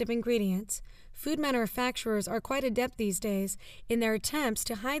the list of ingredients. Food manufacturers are quite adept these days in their attempts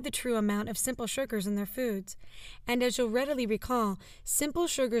to hide the true amount of simple sugars in their foods. And as you'll readily recall, simple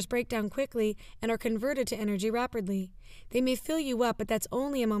sugars break down quickly and are converted to energy rapidly. They may fill you up, but that's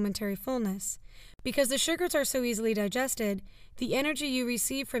only a momentary fullness. Because the sugars are so easily digested, the energy you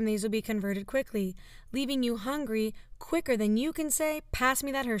receive from these will be converted quickly, leaving you hungry quicker than you can say, "Pass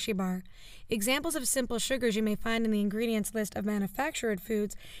me that Hershey bar." Examples of simple sugars you may find in the ingredients list of manufactured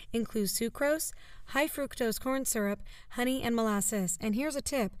foods include sucrose, high fructose corn syrup, honey, and molasses. And here's a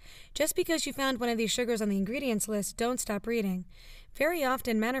tip. Just because you found one of these sugars on the ingredients list, don't stop reading. Very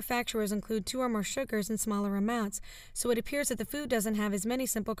often, manufacturers include 2 or more sugars in smaller amounts, so it appears that the food doesn't have as many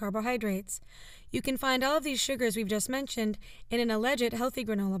simple carbohydrates. You can find all of these sugars we've just mentioned in an alleged healthy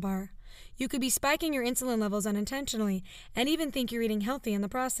granola bar. You could be spiking your insulin levels unintentionally and even think you're eating healthy in the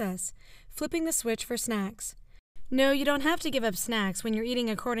process. Flipping the switch for snacks. No, you don't have to give up snacks when you're eating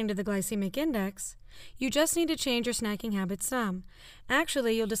according to the glycemic index. You just need to change your snacking habits some.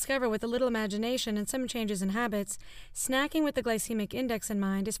 Actually, you'll discover with a little imagination and some changes in habits, snacking with the glycemic index in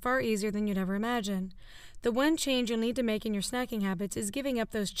mind is far easier than you'd ever imagine. The one change you'll need to make in your snacking habits is giving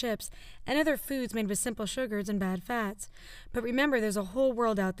up those chips and other foods made with simple sugars and bad fats. But remember, there's a whole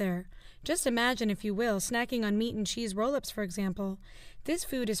world out there. Just imagine, if you will, snacking on meat and cheese roll-ups, for example. This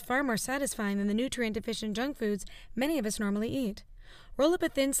food is far more satisfying than the nutrient-deficient junk foods many of us normally eat. Roll up a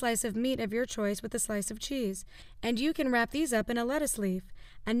thin slice of meat of your choice with a slice of cheese, and you can wrap these up in a lettuce leaf.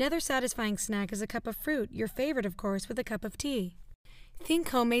 Another satisfying snack is a cup of fruit, your favorite, of course, with a cup of tea. Think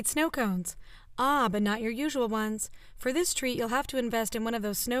homemade snow cones. Ah, but not your usual ones. For this treat, you'll have to invest in one of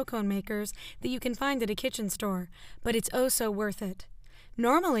those snow cone makers that you can find at a kitchen store, but it's oh so worth it.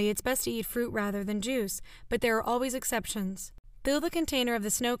 Normally, it's best to eat fruit rather than juice, but there are always exceptions. Fill the container of the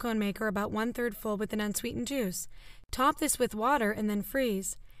snow cone maker about 1/3 full with an unsweetened juice. Top this with water and then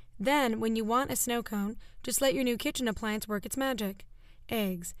freeze. Then, when you want a snow cone, just let your new kitchen appliance work its magic.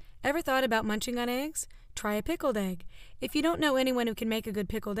 Eggs. Ever thought about munching on eggs? Try a pickled egg. If you don't know anyone who can make a good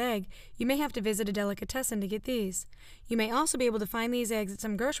pickled egg, you may have to visit a delicatessen to get these. You may also be able to find these eggs at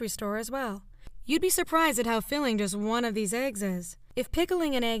some grocery store as well. You'd be surprised at how filling just one of these eggs is. If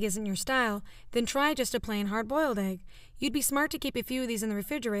pickling an egg isn't your style, then try just a plain hard-boiled egg. You'd be smart to keep a few of these in the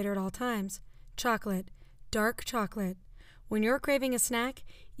refrigerator at all times. Chocolate. Dark chocolate. When you're craving a snack,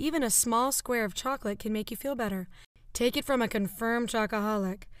 even a small square of chocolate can make you feel better. Take it from a confirmed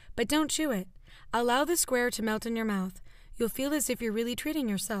chocoholic, but don't chew it. Allow the square to melt in your mouth. You'll feel as if you're really treating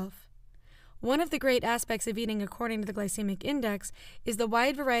yourself. One of the great aspects of eating according to the glycemic index is the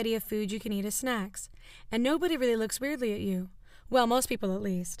wide variety of food you can eat as snacks, and nobody really looks weirdly at you. Well, most people at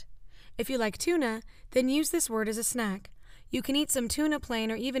least. If you like tuna, then use this word as a snack. You can eat some tuna plain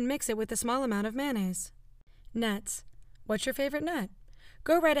or even mix it with a small amount of mayonnaise. Nuts. What's your favorite nut?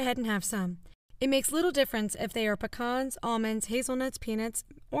 Go right ahead and have some. It makes little difference if they are pecans, almonds, hazelnuts, peanuts,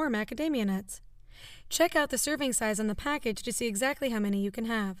 or macadamia nuts. Check out the serving size on the package to see exactly how many you can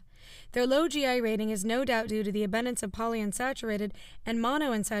have. Their low GI rating is no doubt due to the abundance of polyunsaturated and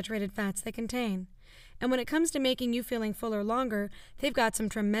monounsaturated fats they contain. And when it comes to making you feeling fuller longer, they've got some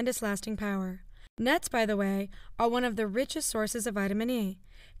tremendous lasting power. Nuts, by the way, are one of the richest sources of vitamin E.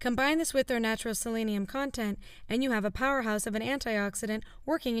 Combine this with their natural selenium content, and you have a powerhouse of an antioxidant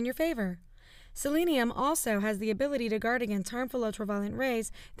working in your favor. Selenium also has the ability to guard against harmful ultraviolet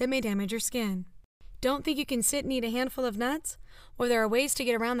rays that may damage your skin. Don't think you can sit and eat a handful of nuts? Well, there are ways to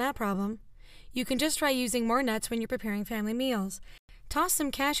get around that problem. You can just try using more nuts when you're preparing family meals. Toss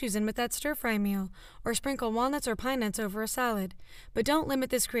some cashews in with that stir-fry meal, or sprinkle walnuts or pine nuts over a salad. But don't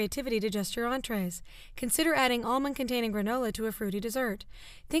limit this creativity to just your entrees. Consider adding almond-containing granola to a fruity dessert.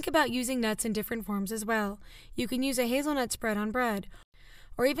 Think about using nuts in different forms as well. You can use a hazelnut spread on bread,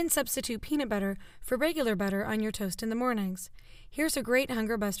 or even substitute peanut butter for regular butter on your toast in the mornings. Here's a great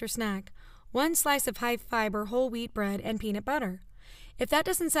hunger buster snack. 1 slice of high-fiber whole wheat bread and peanut butter. If that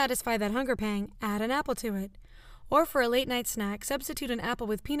doesn't satisfy that hunger pang, add an apple to it. Or for a late-night snack, substitute an apple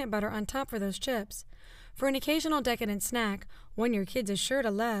with peanut butter on top for those chips. For an occasional decadent snack, one your kids is sure to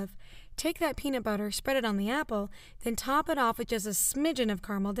love, take that peanut butter, spread it on the apple, then top it off with just a smidgen of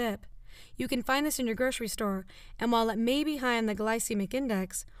caramel dip. You can find this in your grocery store, and while it may be high on the glycemic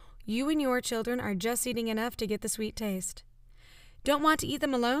index, you and your children are just eating enough to get the sweet taste. Don't want to eat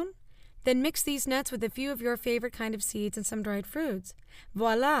them alone? Then mix these nuts with a few of your favorite kind of seeds and some dried fruits.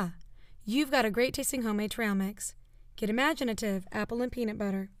 Voila! You've got a great tasting homemade trail mix. Get imaginative, apple and peanut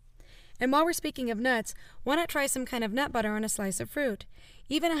butter. And while we're speaking of nuts, why not try some kind of nut butter on a slice of fruit?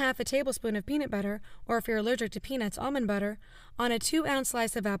 Even a half a tablespoon of peanut butter, or if you're allergic to peanuts, almond butter, on a 2-ounce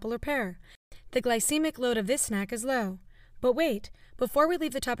slice of apple or pear. The glycemic load of this snack is low. But wait, before we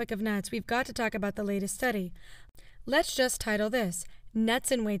leave the topic of nuts, we've got to talk about the latest study. Let's just title this,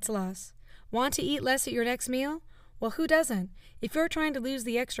 Nuts and Weight Loss. Want to eat less at your next meal? Well, who doesn't? If you're trying to lose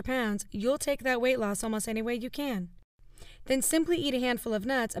the extra pounds, you'll take that weight loss almost any way you can. Then simply eat a handful of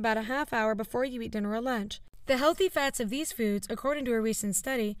nuts about a half hour before you eat dinner or lunch. The healthy fats of these foods, according to a recent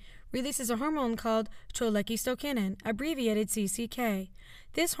study, releases a hormone called cholecystokinin, abbreviated CCK.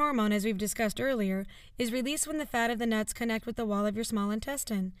 This hormone, as we've discussed earlier, is released when the fat of the nuts connect with the wall of your small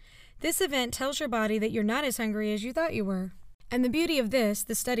intestine. This event tells your body that you're not as hungry as you thought you were. And the beauty of this,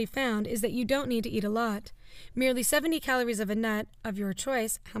 the study found, is that you don't need to eat a lot. Merely 70 calories of a nut of your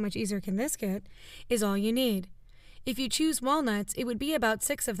choice, how much easier can this get, is all you need. If you choose walnuts, it would be about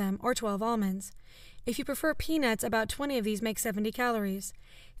 6 of them, or 12 almonds. If you prefer peanuts, about 20 of these make 70 calories.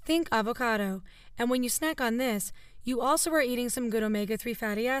 Think avocado, and when you snack on this, you also are eating some good omega-3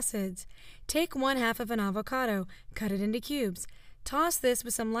 fatty acids. Take 1/2 of an avocado, cut it into cubes. Toss this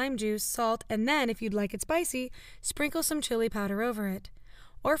with some lime juice, salt, and then, if you'd like it spicy, sprinkle some chili powder over it.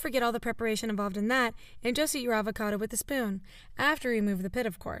 Or forget all the preparation involved in that and just eat your avocado with a spoon, after you remove the pit,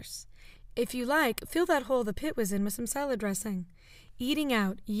 of course. If you like, fill that hole the pit was in with some salad dressing. Eating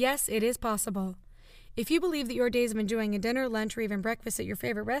out, yes, it is possible. If you believe that your days of enjoying a dinner, lunch, or even breakfast at your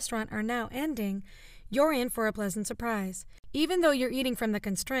favorite restaurant are now ending, you're in for a pleasant surprise. Even though you're eating from the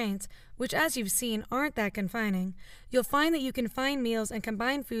constraints, which as you've seen aren't that confining, you'll find that you can find meals and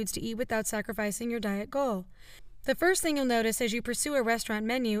combine foods to eat without sacrificing your diet goal. The first thing you'll notice as you pursue a restaurant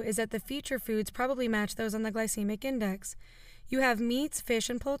menu is that the feature foods probably match those on the glycemic index. You have meats, fish,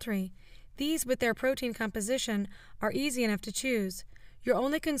 and poultry. These, with their protein composition, are easy enough to choose. Your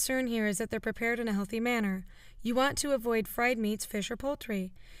only concern here is that they're prepared in a healthy manner. You want to avoid fried meats, fish, or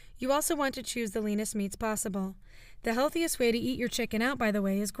poultry. You also want to choose the leanest meats possible. The healthiest way to eat your chicken out, by the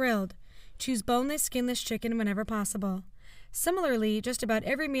way, is grilled. Choose boneless, skinless chicken whenever possible. Similarly, just about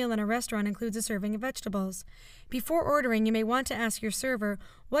every meal in a restaurant includes a serving of vegetables. Before ordering, you may want to ask your server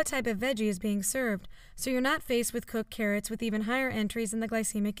what type of veggie is being served, so you're not faced with cooked carrots with even higher entries in the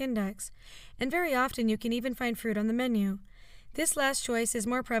glycemic index. And very often you can even find fruit on the menu. This last choice is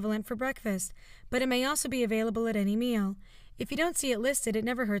more prevalent for breakfast, but it may also be available at any meal. If you don't see it listed, it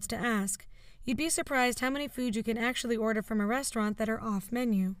never hurts to ask. You'd be surprised how many foods you can actually order from a restaurant that are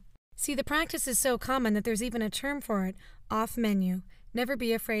off-menu. See, the practice is so common that there's even a term for it, off-menu. Never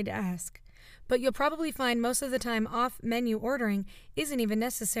be afraid to ask. But you'll probably find most of the time off-menu ordering isn't even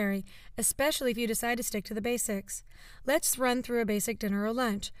necessary, especially if you decide to stick to the basics. Let's run through a basic dinner or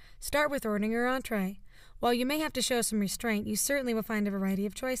lunch. Start with ordering your entree. While you may have to show some restraint, you certainly will find a variety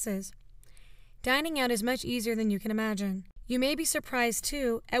of choices. Dining out is much easier than you can imagine. You may be surprised,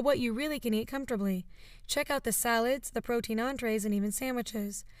 too, at what you really can eat comfortably. Check out the salads, the protein entrees, and even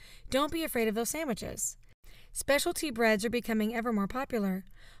sandwiches. Don't be afraid of those sandwiches. Specialty breads are becoming ever more popular.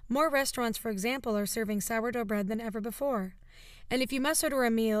 More restaurants, for example, are serving sourdough bread than ever before. And if you must order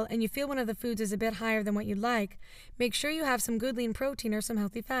a meal and you feel one of the foods is a bit higher than what you'd like, make sure you have some good lean protein or some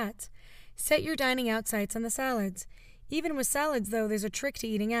healthy fats. Set your dining out sights on the salads. Even with salads, though, there's a trick to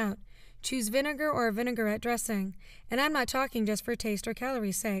eating out. Choose vinegar or a vinaigrette dressing, and I'm not talking just for taste or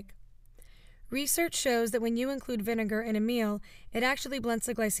calorie sake. Research shows that when you include vinegar in a meal, it actually blunts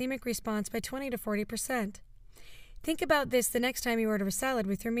the glycemic response by 20 to 40%. Think about this the next time you order a salad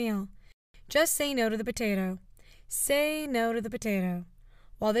with your meal. Just say no to the potato. Say no to the potato.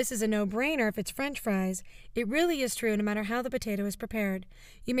 While this is a no-brainer if it's French fries, it really is true no matter how the potato is prepared.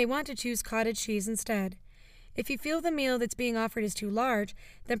 You may want to choose cottage cheese instead. If you feel the meal that's being offered is too large,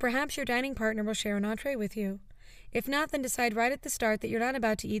 then perhaps your dining partner will share an entree with you. If not, then decide right at the start that you're not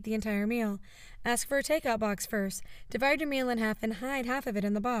about to eat the entire meal. Ask for a takeout box first. Divide your meal in half and hide half of it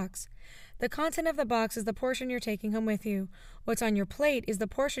in the box. The content of the box is the portion you're taking home with you. What's on your plate is the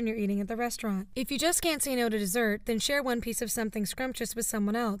portion you're eating at the restaurant. If you just can't say no to dessert, then share one piece of something scrumptious with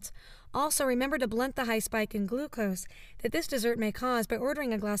someone else. Also, remember to blunt the high spike in glucose that this dessert may cause by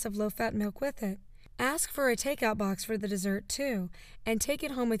ordering a glass of low-fat milk with it. Ask for a takeout box for the dessert, too, and take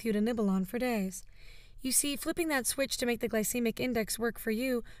it home with you to nibble on for days. You see, flipping that switch to make the glycemic index work for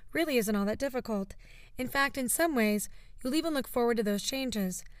you really isn't all that difficult. In fact, in some ways, you'll even look forward to those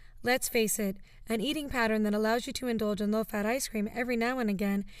changes. Let's face it, an eating pattern that allows you to indulge in low-fat ice cream every now and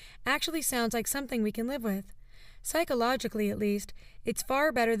again actually sounds like something we can live with. Psychologically, at least, it's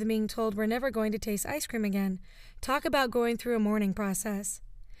far better than being told we're never going to taste ice cream again. Talk about going through a mourning process.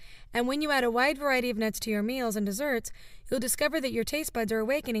 And when you add a wide variety of nuts to your meals and desserts, you'll discover that your taste buds are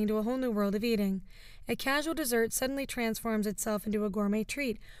awakening to a whole new world of eating. A casual dessert suddenly transforms itself into a gourmet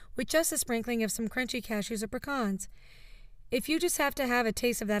treat with just a sprinkling of some crunchy cashews or pecans. If you just have to have a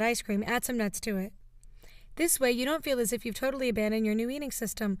taste of that ice cream, add some nuts to it. This way, you don't feel as if you've totally abandoned your new eating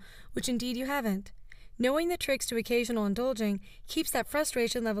system, which indeed you haven't. Knowing the tricks to occasional indulging keeps that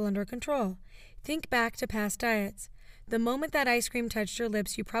frustration level under control. Think back to past diets. The moment that ice cream touched your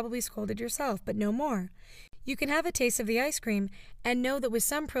lips, you probably scolded yourself, but no more. You can have a taste of the ice cream and know that with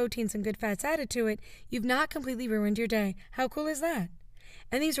some proteins and good fats added to it, you've not completely ruined your day. How cool is that?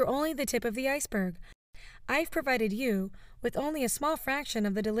 And these are only the tip of the iceberg. I've provided you with only a small fraction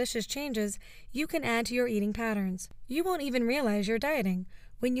of the delicious changes you can add to your eating patterns. You won't even realize you're dieting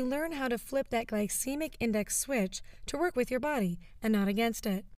when you learn how to flip that glycemic index switch to work with your body and not against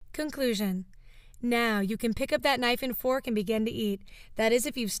it. Conclusion. Now you can pick up that knife and fork and begin to eat. That is,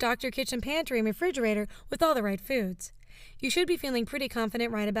 if you've stocked your kitchen pantry and refrigerator with all the right foods. You should be feeling pretty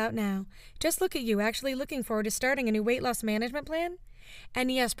confident right about now. Just look at you actually looking forward to starting a new weight loss management plan.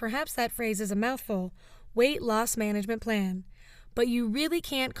 And yes, perhaps that phrase is a mouthful, weight loss management plan. But you really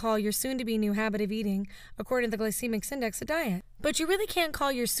can't call your soon-to-be new habit of eating, according to the Glycemic Index,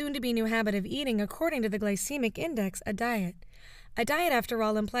 a diet. A diet, after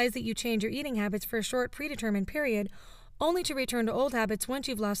all, implies that you change your eating habits for a short predetermined period, only to return to old habits once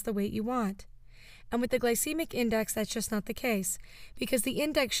you've lost the weight you want. And with the glycemic index, that's just not the case, because the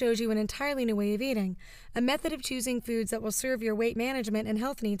index shows you an entirely new way of eating, a method of choosing foods that will serve your weight management and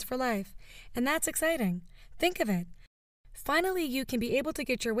health needs for life. And that's exciting. Think of it. Finally, you can be able to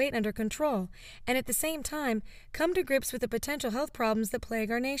get your weight under control, and at the same time, come to grips with the potential health problems that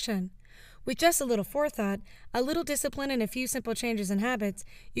plague our nation. With just a little forethought, a little discipline, and a few simple changes in habits,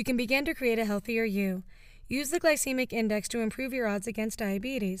 you can begin to create a healthier you. Use the glycemic index to improve your odds against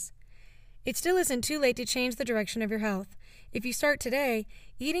diabetes. It still isn't too late to change the direction of your health. If you start today,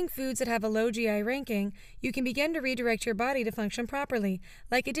 eating foods that have a low GI ranking, you can begin to redirect your body to function properly,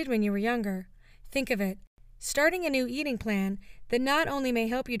 like it did when you were younger. Think of it. Starting a new eating plan that not only may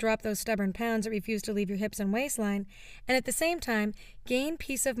help you drop those stubborn pounds that refuse to leave your hips and waistline, and at the same time, gain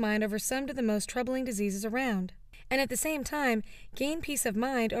peace of mind over some of the most troubling diseases around.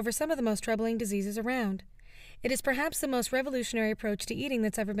 It is perhaps the most revolutionary approach to eating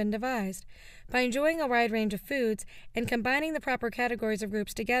that's ever been devised. By enjoying a wide range of foods and combining the proper categories of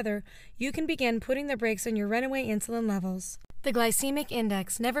groups together, you can begin putting the brakes on your runaway insulin levels. The Glycemic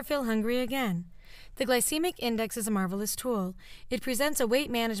Index. Never feel hungry again. The Glycemic Index is a marvelous tool. It presents a weight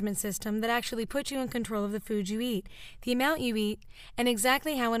management system that actually puts you in control of the foods you eat, the amount you eat, and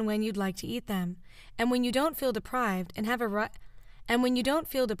exactly how and when you'd like to eat them. And when you don't feel deprived and have a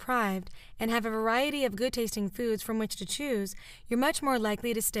variety of good-tasting foods from which to choose, you're much more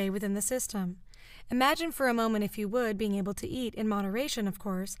likely to stay within the system. Imagine for a moment, if you would, being able to eat, in moderation of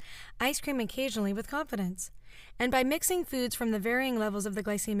course, ice cream occasionally with confidence. And by mixing foods from the varying levels of the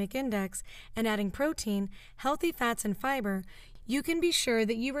glycemic index and adding protein, healthy fats, and fiber, you can be sure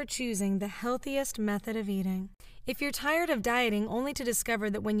that you are choosing the healthiest method of eating. If you're tired of dieting only to discover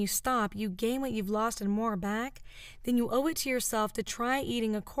that when you stop, you gain what you've lost and more back, then you owe it to yourself to try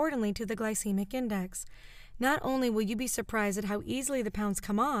eating accordingly to the glycemic index. Not only will you be surprised at how easily the pounds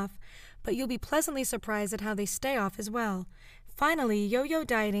come off, but you'll be pleasantly surprised at how they stay off as well. Finally, yo-yo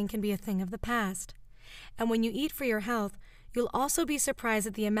dieting can be a thing of the past. And when you eat for your health, you'll also be surprised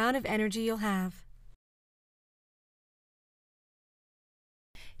at the amount of energy you'll have.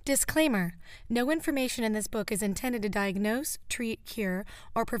 Disclaimer: no information in this book is intended to diagnose, treat, cure,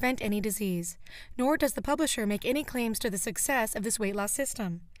 or prevent any disease, nor does the publisher make any claims to the success of this weight loss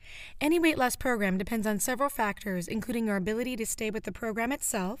system. Any weight loss program depends on several factors, including your ability to stay with the program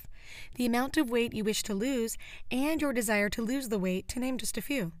itself, the amount of weight you wish to lose, and your desire to lose the weight, to name just a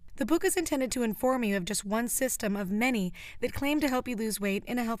few. The book is intended to inform you of just one system of many that claim to help you lose weight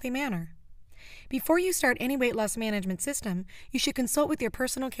in a healthy manner. Before you start any weight loss management system, you should consult with your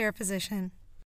personal care physician.